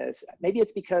covering this. Maybe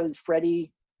it's because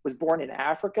Freddy was born in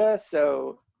Africa,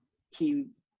 so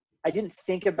I didn't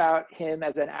think about him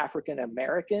as an African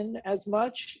American as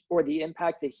much, or the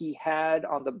impact that he had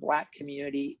on the Black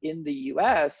community in the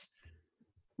US.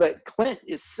 But Clint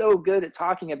is so good at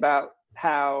talking about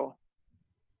how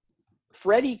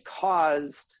Freddy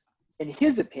caused, in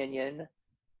his opinion,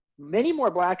 many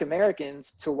more Black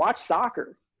Americans to watch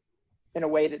soccer in a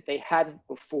way that they hadn't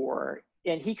before.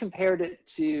 And he compared it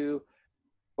to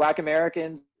Black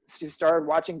Americans who started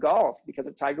watching golf because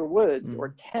of Tiger Woods,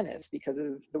 or tennis because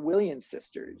of the Williams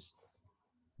sisters.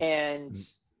 And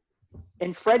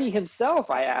Freddie himself,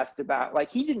 I asked about,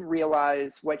 like, he didn't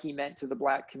realize what he meant to the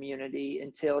Black community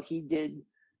until he did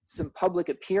some public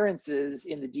appearances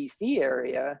in the DC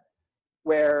area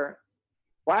where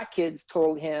Black kids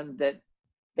told him that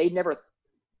they'd never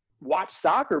watched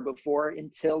soccer before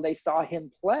until they saw him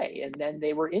play, and then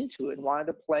they were into it and wanted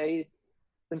to play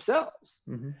themselves.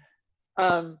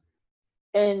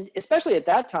 And especially at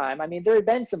that time, I mean, there had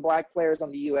been some Black players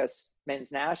on the U.S.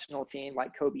 men's national team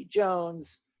like Kobe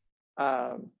Jones,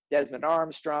 Desmond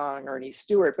Armstrong, Ernie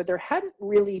Stewart, but there hadn't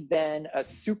really been a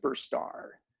superstar.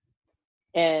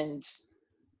 And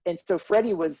so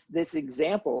Freddie was this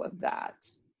example of that.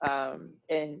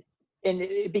 And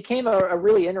it became a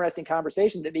really interesting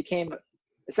conversation that became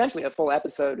essentially a full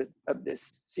episode of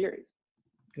this series.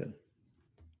 Good.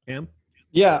 Cam?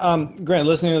 Yeah, Grant,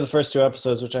 listening to the first two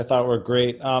episodes, which I thought were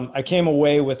great, I came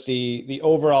away with the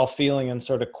overall feeling and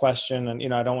sort of question,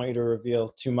 and I don't want you to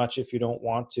reveal too much if you don't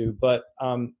want to, but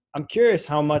I'm curious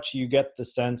how much you get the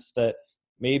sense that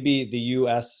maybe the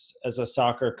U.S. as a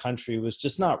soccer country was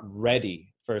just not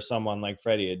ready for someone like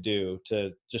Freddy Adu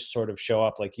to just sort of show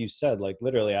up, like you said, like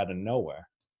literally out of nowhere.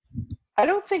 I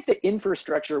don't think the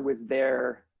infrastructure was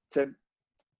there to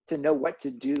know what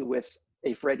to do with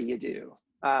a Freddy Adu,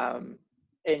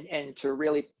 and to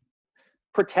really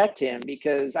protect him,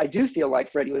 because I do feel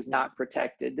like Freddie was not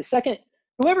protected. The second,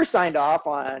 whoever signed off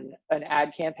on an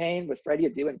ad campaign with Freddy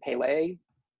Adu and Pele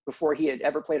before he had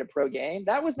ever played a pro game,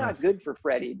 that was not good for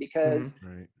Freddie, because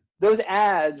those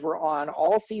ads were on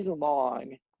all season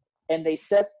long, and they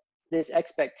set this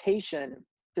expectation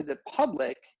to the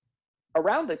public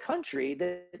around the country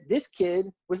that this kid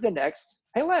was the next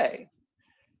Pele.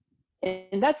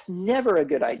 And that's never a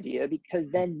good idea,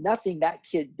 because then nothing that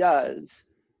kid does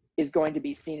is going to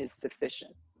be seen as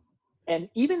sufficient. And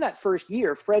even that first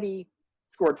year, Freddie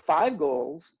scored 5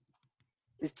 goals.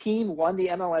 His team won the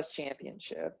MLS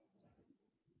championship.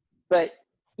 But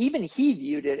even he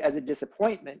viewed it as a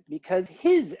disappointment, because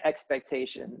his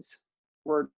expectations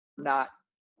were not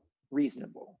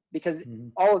reasonable, because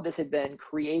all of this had been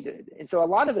created. And so a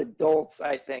lot of adults,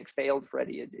 I think, failed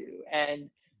Freddy Adu.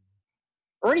 And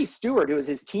Ernie Stewart, who was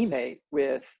his teammate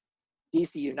with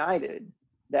DC United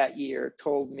that year,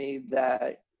 told me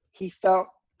that he felt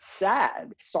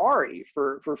sorry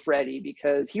for Freddie,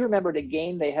 because he remembered a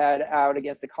game they had out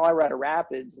against the Colorado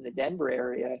Rapids in the Denver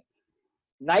area,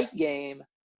 night game,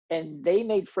 and they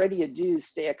made Freddy Adu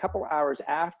stay a couple hours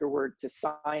afterward to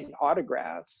sign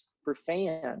autographs for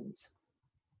fans.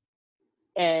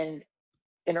 And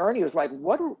Ernie was like,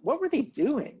 what were they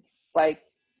doing? Like,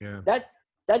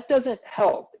 that doesn't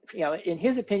help. In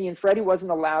his opinion, Freddie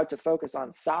wasn't allowed to focus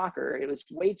on soccer. It was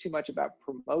way too much about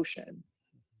promotion.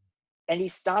 And he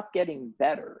stopped getting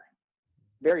better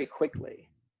very quickly.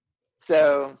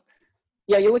 So,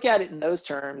 yeah, you look at it in those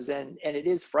terms, and it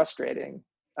is frustrating.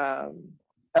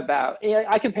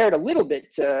 I compared a little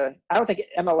bit to, I don't think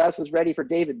MLS was ready for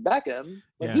David Beckham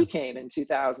when he came in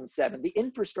 2007. The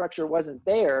infrastructure wasn't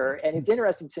there. And it's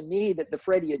interesting to me that the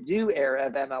Freddy Adu era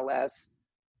of MLS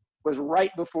was right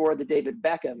before the David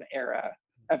Beckham era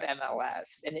of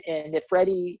MLS. And if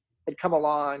Freddie had come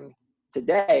along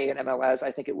today in MLS,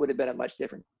 I think it would have been a much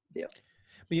different deal.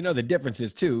 But the difference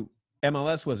is too,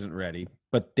 MLS wasn't ready,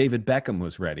 but David Beckham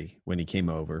was ready when he came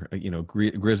over.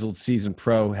 Grizzled seasoned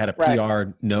pro, had a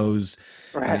PR nose,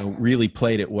 really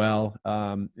played it well.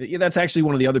 That's actually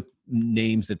one of the other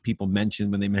names that people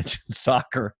mention when they mention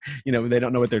soccer. They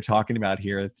don't know what they're talking about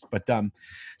here.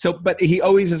 But he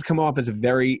always has come off as a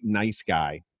very nice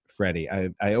guy, Freddie.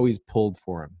 I always pulled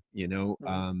for him,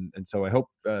 and so I hope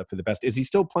for the best. Is he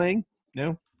still playing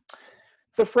now?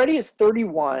 So Freddie is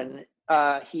 31.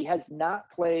 He has not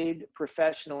played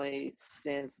professionally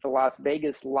since the Las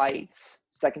Vegas Lights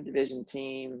second division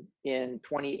team in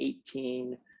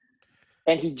 2018.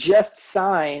 And he just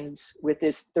signed with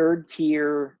this third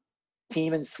tier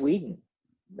team in Sweden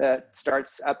that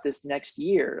starts up this next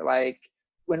year. Like,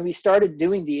 when we started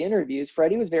doing the interviews,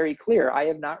 Freddie was very clear. I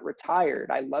have not retired.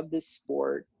 I love this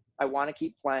sport. I want to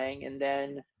keep playing. And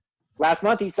then last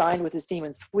month he signed with his team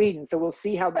in Sweden. So we'll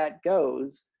see how that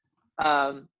goes.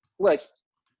 Look,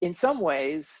 in some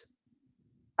ways,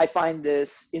 I find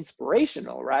this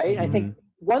inspirational, right? I think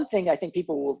one thing I think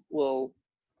people will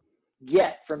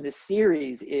get from this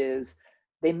series is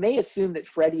they may assume that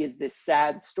Freddie is this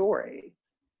sad story.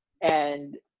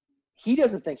 And he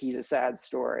doesn't think he's a sad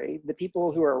story. The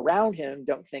people who are around him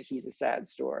don't think he's a sad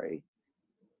story.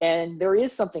 And there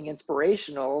is something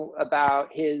inspirational about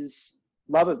his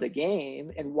love of the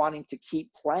game and wanting to keep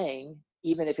playing,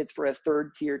 even if it's for a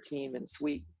third tier team in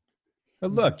Sweden.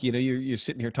 But look, you're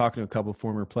sitting here talking to a couple of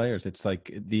former players. It's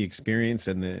like the experience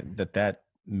and that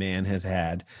man has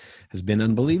been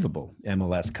unbelievable.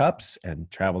 MLS Cups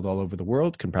and traveled all over the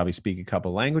world, can probably speak a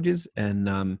couple languages,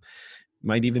 and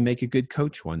might even make a good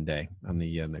coach one day on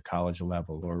the college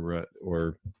level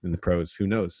or in the pros. Who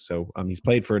knows? So he's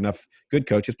played for enough good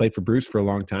coaches. Played for Bruce for a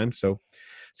long time. So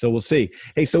we'll see.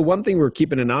 Hey, so one thing we're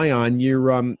keeping an eye on,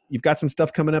 you've got some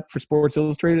stuff coming up for Sports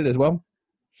Illustrated as well.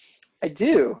 I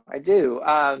do.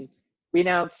 We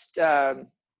announced about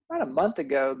a month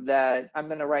ago that I'm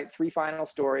going to write 3 final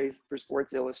stories for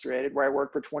Sports Illustrated, where I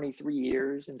worked for 23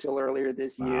 years until earlier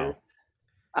this year.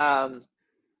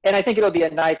 And I think it'll be a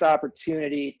nice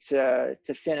opportunity to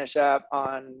finish up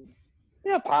on,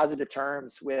 positive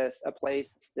terms with a place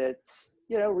that's,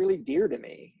 really dear to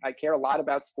me. I care a lot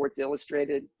about Sports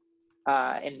Illustrated.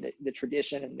 and the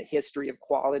tradition and the history of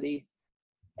quality.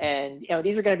 And,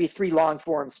 these are going to be 3 long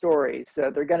form stories.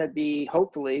 So they're going to be,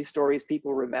 hopefully, stories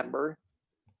people remember.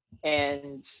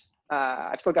 And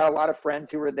I've still got a lot of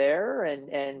friends who were there,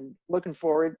 and looking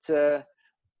forward to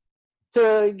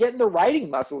getting the writing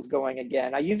muscles going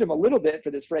again. I used them a little bit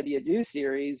for this Freddy Adu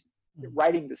series,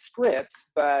 writing the scripts,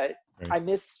 but I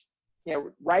miss,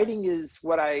 writing is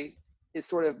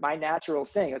sort of my natural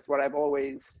thing. It's what I've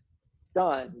always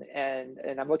done. And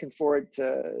I'm looking forward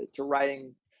to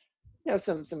writing,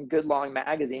 some good long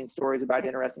magazine stories about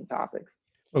interesting topics.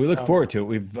 Well, we look forward to it.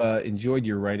 We've enjoyed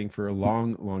your writing for a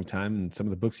long, long time, and some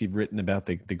of the books you've written about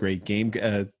the great game.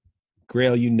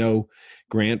 Grayle,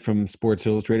 Grant from Sports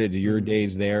Illustrated, your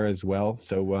days there as well.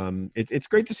 So it's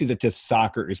great to see that just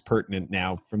soccer is pertinent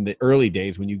now from the early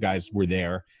days when you guys were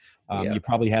there. You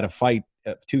probably had a fight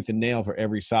tooth and nail for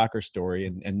every soccer story,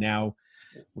 and now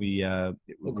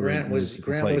Grant was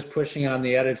pushing on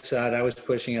the edit side. I was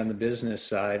pushing on the business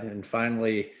side, and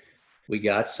finally we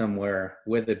got somewhere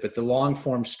with it. But the long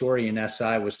form story in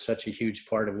SI was such a huge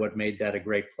part of what made that a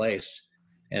great place.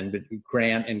 And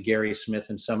Grant and Gary Smith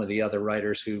and some of the other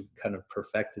writers who kind of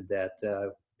perfected that,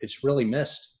 it's really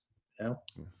missed.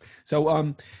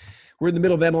 So we're in the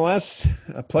middle of MLS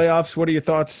playoffs. What are your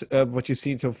thoughts of what you've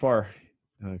seen so far,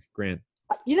 Grant?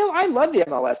 I love the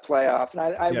MLS playoffs,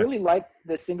 and I really like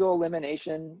the single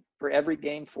elimination for every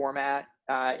game format.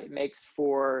 It makes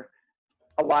for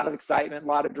a lot of excitement, a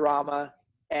lot of drama,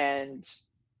 and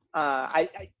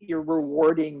you're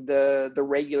rewarding the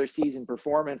regular season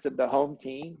performance of the home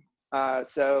team.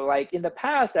 So like in the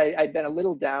past, I'd been a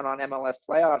little down on MLS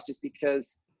playoffs just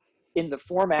because in the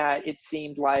format, it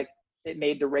seemed like it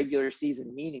made the regular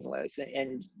season meaningless.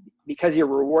 And because you're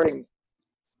rewarding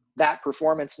that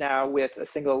performance now with a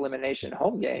single elimination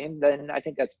home game, then I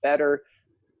think that's better.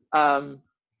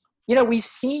 We've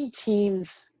seen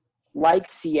teams like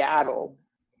Seattle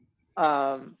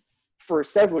for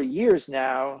several years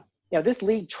now. This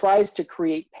league tries to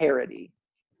create parity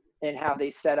in how they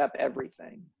set up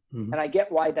everything. Mm-hmm. And I get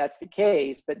why that's the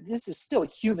case, but this is still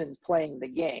humans playing the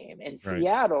game. And right.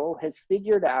 Seattle has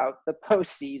figured out the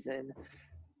postseason.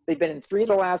 They've been in 3 of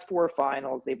the last 4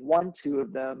 finals. They've won 2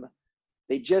 of them.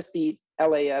 They just beat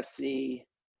LAFC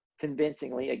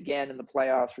convincingly again in the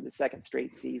playoffs for the 2nd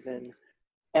straight season.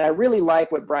 And I really like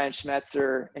what Brian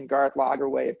Schmetzer and Garth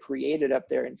Lagerwey have created up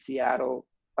there in Seattle.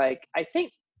 Like, I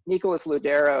think Nicolas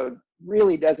Lodeiro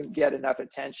really doesn't get enough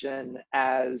attention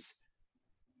as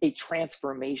a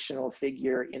transformational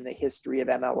figure in the history of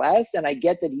MLS. And I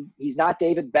get that he's not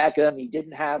David Beckham. He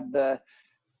didn't have the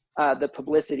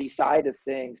publicity side of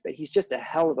things, but he's just a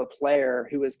hell of a player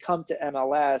who has come to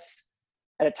MLS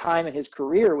at a time in his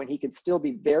career when he could still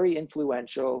be very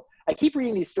influential. I keep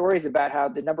reading these stories about how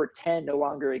the number 10 no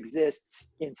longer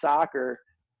exists in soccer.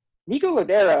 Nico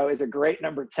Lodeiro is a great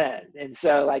number 10. And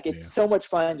so it's so much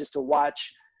fun just to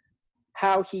watch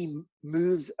how he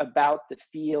moves about the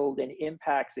field and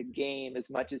impacts a game as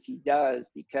much as he does,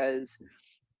 because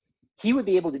he would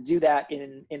be able to do that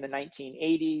in the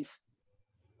 1980s.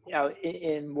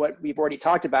 In what we've already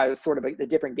talked about, it was sort of a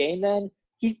different game then.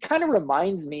 He kind of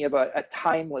reminds me of a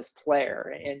timeless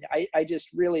player. And I just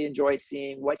really enjoy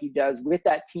seeing what he does with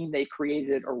that team they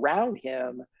created around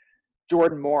him.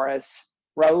 Jordan Morris,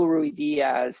 Raul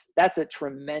Ruidiaz, that's a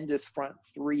tremendous front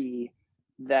 3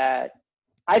 that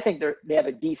I think they have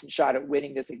a decent shot at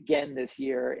winning this again this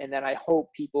year. And then I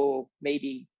hope people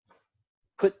maybe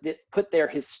put their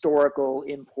historical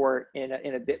import in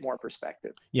a bit more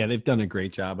perspective. Yeah, they've done a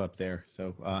great job up there.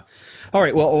 So, all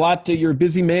right. Well, you're a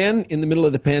busy man in the middle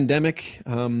of the pandemic.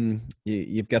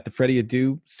 You've got the Freddy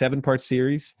Adu 7-part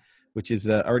series, which is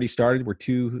already started. We're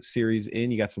 2 series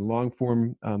in. You got some long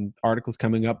form articles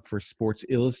coming up for Sports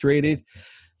Illustrated.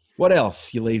 What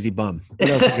else, you lazy bum? What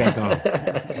else you got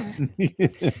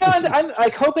going?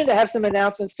 I'm hoping to have some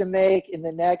announcements to make in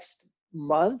the next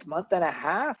month and a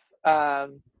half.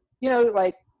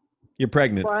 You're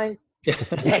pregnant. Trying,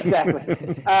 yeah,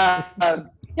 exactly.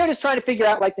 Just trying to figure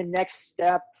out the next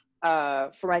step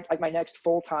for my next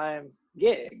full-time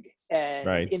gig. And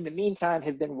right. In the meantime,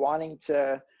 have been wanting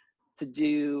to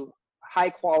do high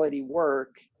quality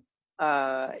work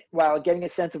while getting a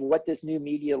sense of what this new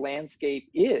media landscape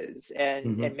is.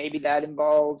 And maybe that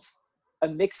involves a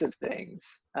mix of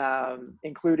things,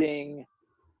 including,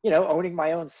 owning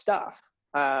my own stuff.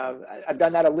 I've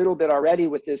done that a little bit already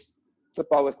with this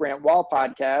Football with Grant Wahl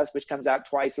podcast, which comes out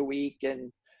twice a week.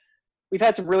 And we've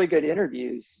had some really good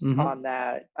interviews on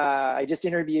that. I just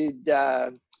interviewed 2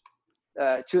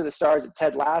 of the stars of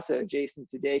Ted Lasso, Jason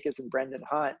Sudeikis and Brendan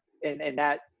Hunt. And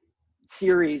that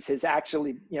series has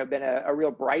actually, been a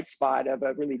real bright spot of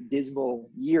a really dismal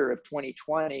year of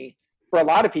 2020 for a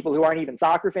lot of people who aren't even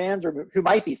soccer fans or who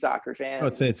might be soccer fans.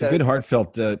 Oh, it's a good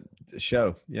heartfelt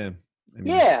show. Yeah.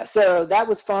 Yeah. So that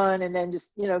was fun. And then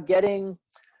just, getting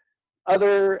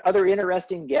other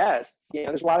interesting guests.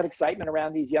 There's a lot of excitement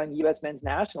around these young U.S. men's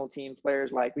national team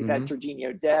players. Like we've had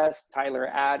Serginho Dest, Tyler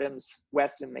Adams,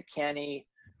 Weston McKennie,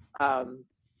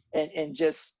 and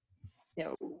just,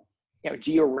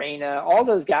 Gio Reyna, all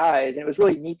those guys. And it was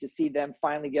really neat to see them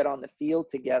finally get on the field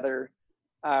together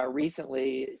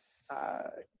recently.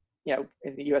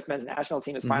 In the U.S. men's national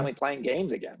team is finally playing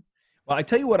games again. Well, I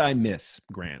tell you what I miss,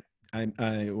 Grant.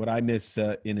 What I miss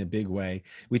in a big way.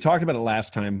 We talked about it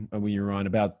last time when you were on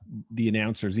about the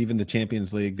announcers, even the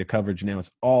Champions League, the coverage now,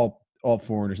 it's all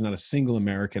foreigners, not a single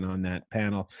American on that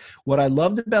panel. What I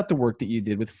loved about the work that you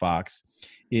did with Fox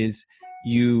is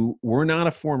you were not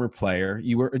a former player.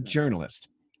 You were a journalist.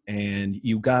 And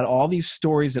you got all these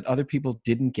stories that other people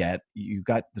didn't get. You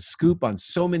got the scoop on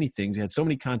so many things. You had so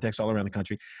many contacts all around the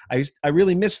country. I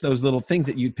really miss those little things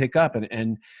that you'd pick up.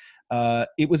 And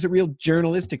it was a real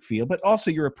journalistic feel, but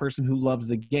also you're a person who loves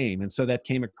the game. And so that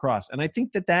came across. And I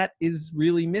think that is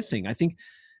really missing. I think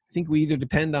we either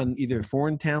depend on either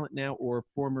foreign talent now or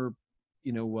former,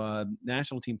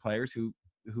 national team players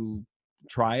who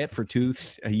try it for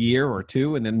a year or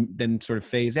two and then sort of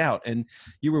phase out. And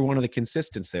you were one of the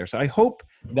consistents there. So I hope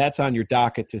that's on your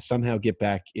docket to somehow get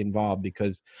back involved,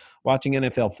 because watching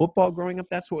NFL football growing up,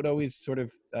 that's what always sort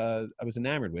of I was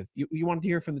enamored with. You wanted to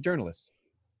hear from the journalists.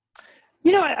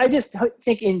 I just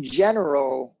think in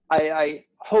general, I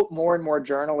hope more and more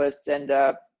journalists end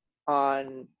up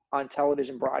on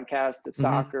television broadcasts of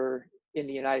soccer in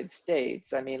the United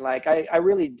States. I mean, I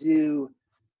really do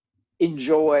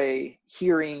enjoy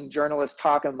hearing journalists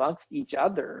talk amongst each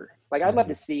other. I'd love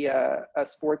to see a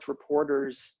sports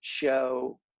reporters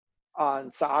show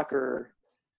on soccer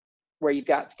where you've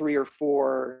got 3 or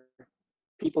 4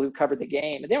 people who cover the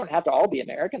game, and they don't have to all be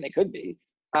American. They could be.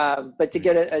 But to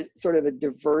get a sort of a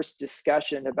diverse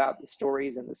discussion about the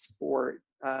stories in the sport.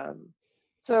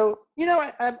 So,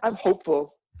 I'm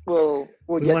hopeful we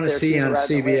want to see you on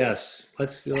CBS.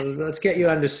 Let's get you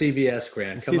onto CBS,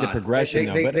 Grant. Come on. See the progression.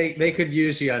 They could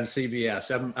use you on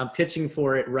CBS. I'm pitching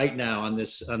for it right now on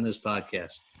this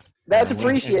podcast. That's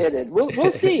appreciated.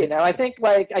 We'll see. I think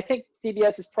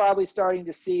CBS is probably starting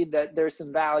to see that there's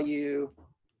some value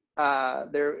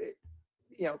there.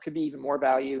 Could be even more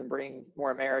value and bring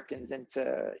more Americans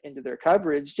into their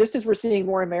coverage, just as we're seeing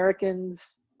more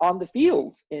Americans on the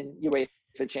field in UEFA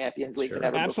Champions League than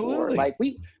ever before.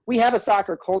 We have a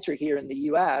soccer culture here in the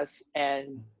U.S.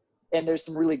 and there's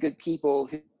some really good people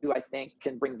who I think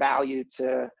can bring value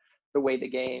to the way the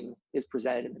game is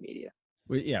presented in the media.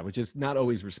 Well, yeah, which is not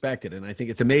always respected. And I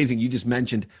think it's amazing. You just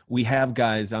mentioned we have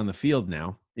guys on the field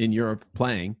now in Europe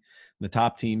playing the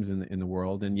top teams in the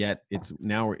world, and yet it's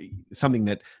now something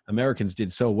that Americans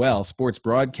did so well, sports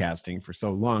broadcasting for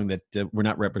so long, that we're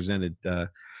not represented. We're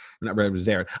not represented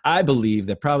there. I believe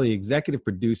that probably the executive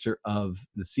producer of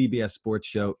the CBS sports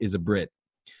show is a Brit,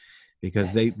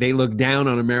 because they look down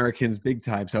on Americans big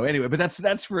time. So anyway, but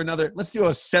that's for another. Let's do a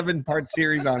 7-part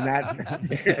series on that.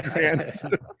 Grant.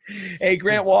 Hey,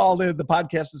 Grant Wahl. The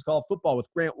podcast is called Football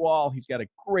with Grant Wahl. He's got a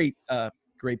great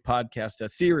podcast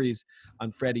series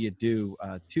on Freddy Adu.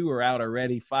 2 are out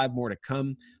already, 5 more to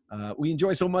come. We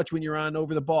enjoy so much when you're on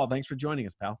Over the Ball. Thanks for joining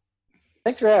us, pal.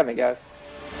 Thanks for having me, guys.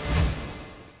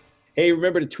 Hey,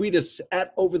 remember to tweet us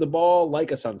at Over the Ball,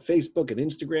 like us on Facebook and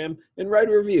Instagram, and write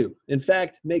a review. In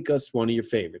fact, make us one of your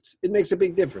favorites. It makes a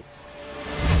big difference.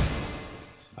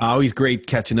 Always great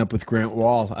catching up with Grant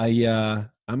Wahl. I'm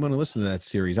going to listen to that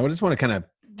series. I just want to kind of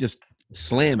just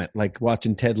slam it, like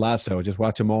watching Ted Lasso. Just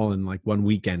watch them all in like one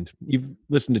weekend. You've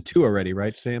listened to 2 already,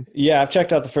 right, Sam? Yeah, I've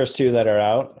checked out the first 2 that are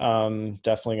out.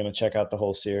 Definitely going to check out the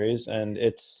whole series. And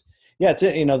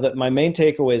my main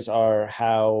takeaways are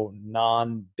how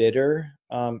non-bitter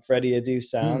Freddy Adu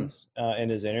sounds in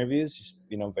his interviews. He's,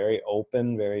 very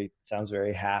open, sounds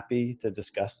very happy to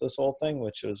discuss this whole thing,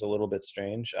 which was a little bit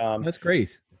strange. That's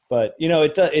great. But,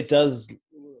 it does,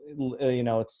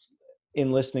 it's,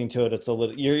 in listening to it, it's a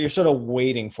little, you're sort of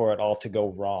waiting for it all to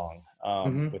go wrong,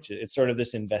 which it's sort of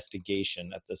this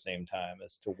investigation at the same time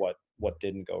as to what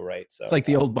didn't go right. So it's like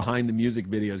the old behind the music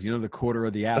videos, the quarter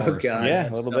of the hour. Oh God. Yeah,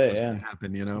 a little bit. Yeah,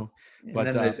 happen,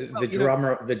 But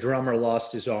the drummer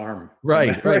lost his arm.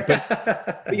 Right.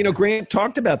 But Grant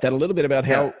talked about that a little bit about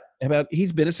how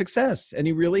he's been a success, and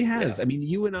he really has. I mean,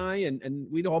 you and I and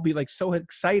we'd all be like so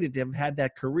excited to have had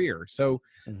that career. So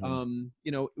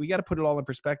we got to put it all in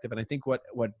perspective. And I think what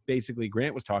basically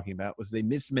Grant was talking about was they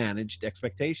mismanaged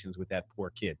expectations with that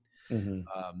poor kid.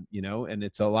 you know, and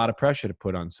it's a lot of pressure to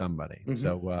put on somebody.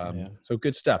 So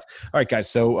good stuff. All right, guys.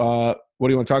 So what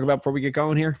do you want to talk about before we get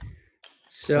going here?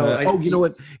 So, you know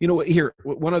what? Here,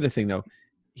 one other thing though.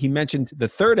 He mentioned the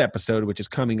third episode, which is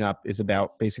coming up, is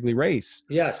about basically race.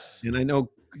 Yes. And I know,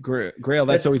 Grayle,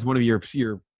 that's always one of your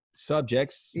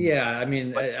subjects. Yeah, I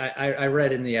mean, I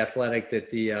read in The Athletic that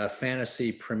the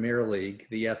Fantasy Premier League,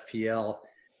 the FPL,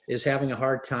 is having a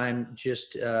hard time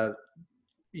just,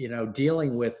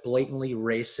 dealing with blatantly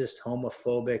racist,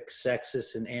 homophobic,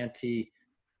 sexist, and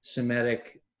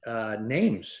anti-Semitic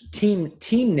names,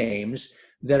 team names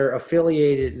that are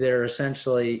affiliated, that are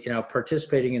essentially,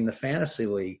 participating in the fantasy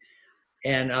league.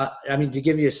 And I mean, to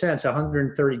give you a sense,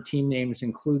 130 team names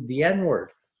include the N-word.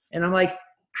 And I'm like,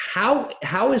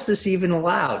 how is this even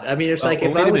allowed? I mean, it's like,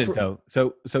 if wait I a was, minute, though.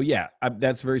 So yeah,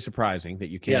 that's very surprising that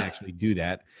you can't actually do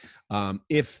that.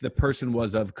 If the person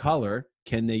was of color,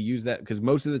 can they use that? Because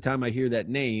most of the time I hear that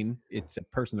name, it's a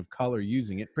person of color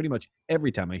using it. Pretty much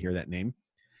every time I hear that name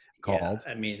called.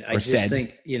 I mean, I just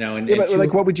think,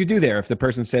 like, what would you do there if the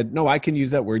person said, no, I can use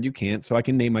that word, you can't, so I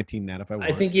can name my team that if I want?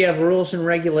 I think you have rules and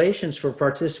regulations for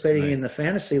participating in the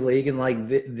fantasy league, and like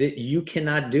you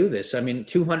cannot do this. I mean,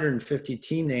 250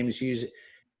 team names use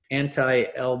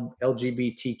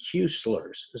anti-LGBTQ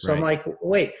slurs. So I'm like,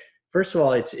 wait, first of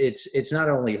all, it's not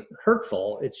only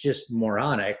hurtful, it's just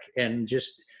moronic, and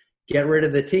just get rid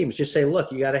of the teams. Just say,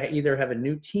 look, you got to either have a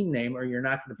new team name or you're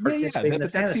not going to participate in the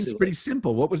fantasy league. That seems pretty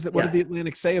simple. What did the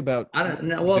Atlantic say about? I don't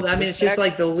know. Well, I mean, it's just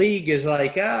like the league is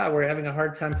like, we're having a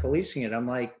hard time policing it. I'm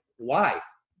like, why?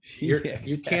 You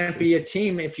can't be a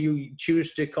team if you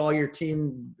choose to call your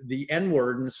team the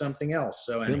N-word and something else.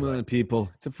 So anyway. Come on, people.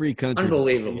 It's a free country.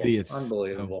 Unbelievable.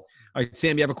 Unbelievable. All right,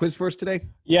 Sam, you have a quiz for us today?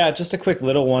 Yeah, just a quick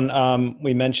little one.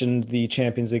 We mentioned the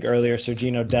Champions League earlier.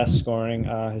 Sergio Dest scoring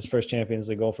his first Champions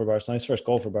League goal for Barcelona, his first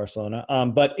goal for Barcelona.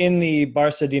 But in the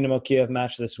Barca-Dinamo Kiev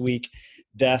match this week,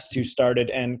 Dest, who started,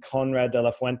 and Conrad de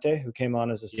la Fuente, who came on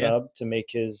as a sub to make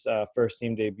his first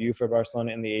team debut for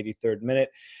Barcelona in the 83rd minute,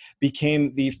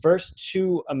 became the first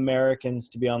two Americans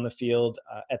to be on the field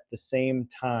at the same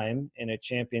time in a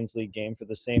Champions League game for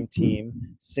the same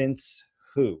team since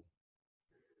who?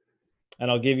 And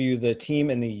I'll give you the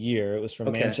team and the year. It was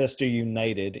from Manchester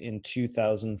United in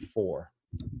 2004.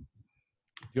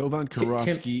 Jovan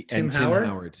Karofsky and Tim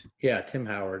Howard. Yeah, Tim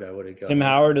Howard, I would have gone. Tim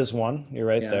Howard is one. You're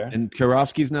right there. And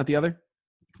Karofsky's not the other?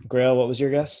 Grayle, what was your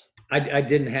guess? I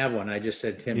didn't have one. I just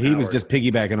said Tim Howard. He was just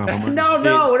piggybacking off of No.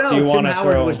 Tim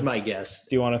Howard was my guess.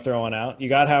 Do you want to throw one out? You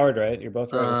got Howard right. You're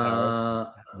both right with Howard.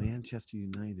 Manchester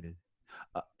United.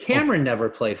 Cameron never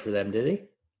played for them, did he?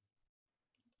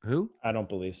 Who? I don't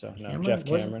believe so. No, Cameron? Jeff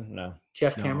Cameron. No.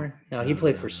 Jeff Cameron? No, he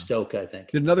played for Stoke, I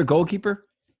think. Did another goalkeeper?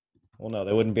 Well, no,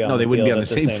 they wouldn't be on. No, they wouldn't be on the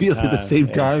same field at the same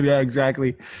time. Yeah,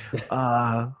 exactly.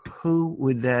 Who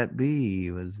would that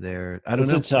be? Was there? I don't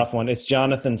know. It's a tough one. It's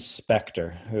Jonathan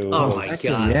Spector, who was my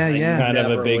God. Yeah. kind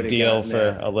of a big deal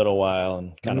for a little while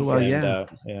and kind of flamed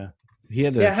out. Yeah.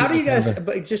 How do you guys?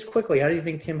 But just quickly, how do you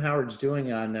think Tim Howard's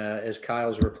doing on as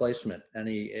Kyle's replacement?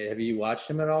 Have you watched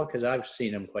him at all? Because I've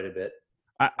seen him quite a bit.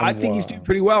 I think he's doing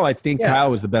pretty well. I think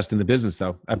Kyle was the best in the business,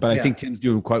 though. But I think Tim's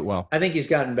doing quite well. I think he's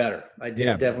gotten better. I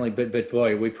did definitely. But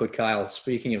boy, we put Kyle.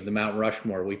 Speaking of the Mount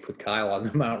Rushmore, we put Kyle on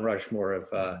the Mount Rushmore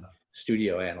of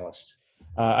studio analysts.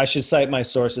 I should cite my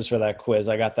sources for that quiz.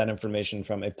 I got that information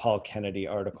from a Paul Kennedy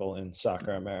article in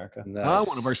Soccer America. Nice.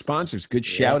 One of our sponsors. Good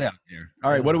shout out there. All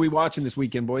right, what are we watching this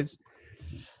weekend, boys?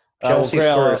 Chelsea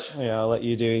Spurs. I'll let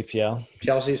you do EPL.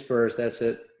 Chelsea Spurs. That's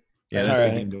it. Yeah,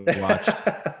 that's a game to watch.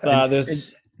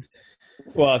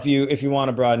 If you want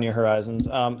to broaden your horizons,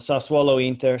 Sassuolo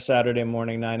Inter Saturday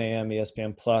morning 9 a.m.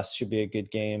 ESPN Plus should be a good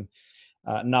game.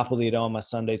 Napoli Roma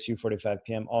Sunday 2:45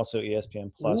 p.m. also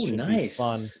ESPN Plus should be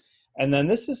fun. And then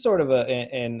this is sort of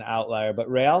an outlier, but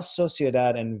Real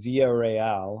Sociedad and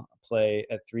Villarreal play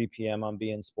at 3 p.m. on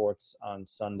beIN Sports on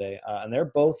Sunday, and they're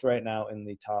both right now in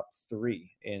the top 3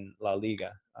 in La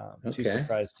Liga. Two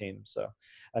surprise teams, so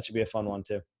that should be a fun one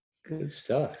too. Good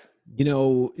stuff.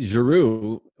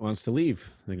 Giroud wants to leave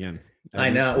again. I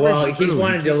know. Well, he's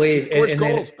wanted to leave.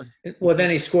 Then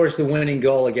he scores the winning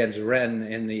goal against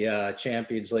Rennes in the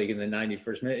Champions League in the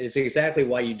 91st minute. It's exactly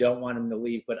why you don't want him to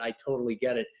leave, but I totally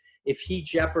get it. If he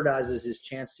jeopardizes his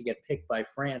chance to get picked by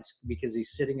France because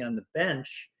he's sitting on the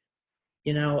bench,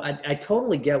 I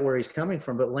totally get where he's coming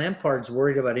from, but Lampard's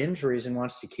worried about injuries and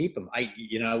wants to keep him.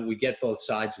 We get both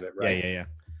sides of it, right?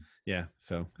 Yeah.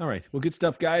 So, all right. Well, good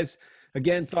stuff, guys.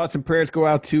 Again, thoughts and prayers go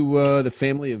out to the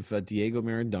family of Diego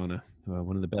Maradona,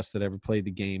 one of the best that ever played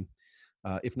the game,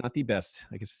 if not the best.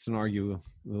 I guess it's an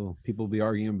people will be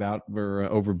arguing about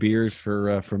over beers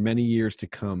for many years to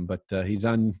come. But he's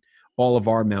on all of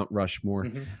our Mount Rushmore.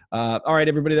 Mhm. All right,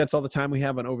 everybody, that's all the time we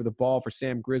have on Over the Ball. For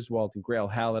Sam Griswold and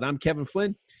Grayle Hallett, I'm Kevin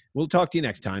Flynn. We'll talk to you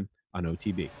next time on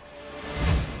OTB.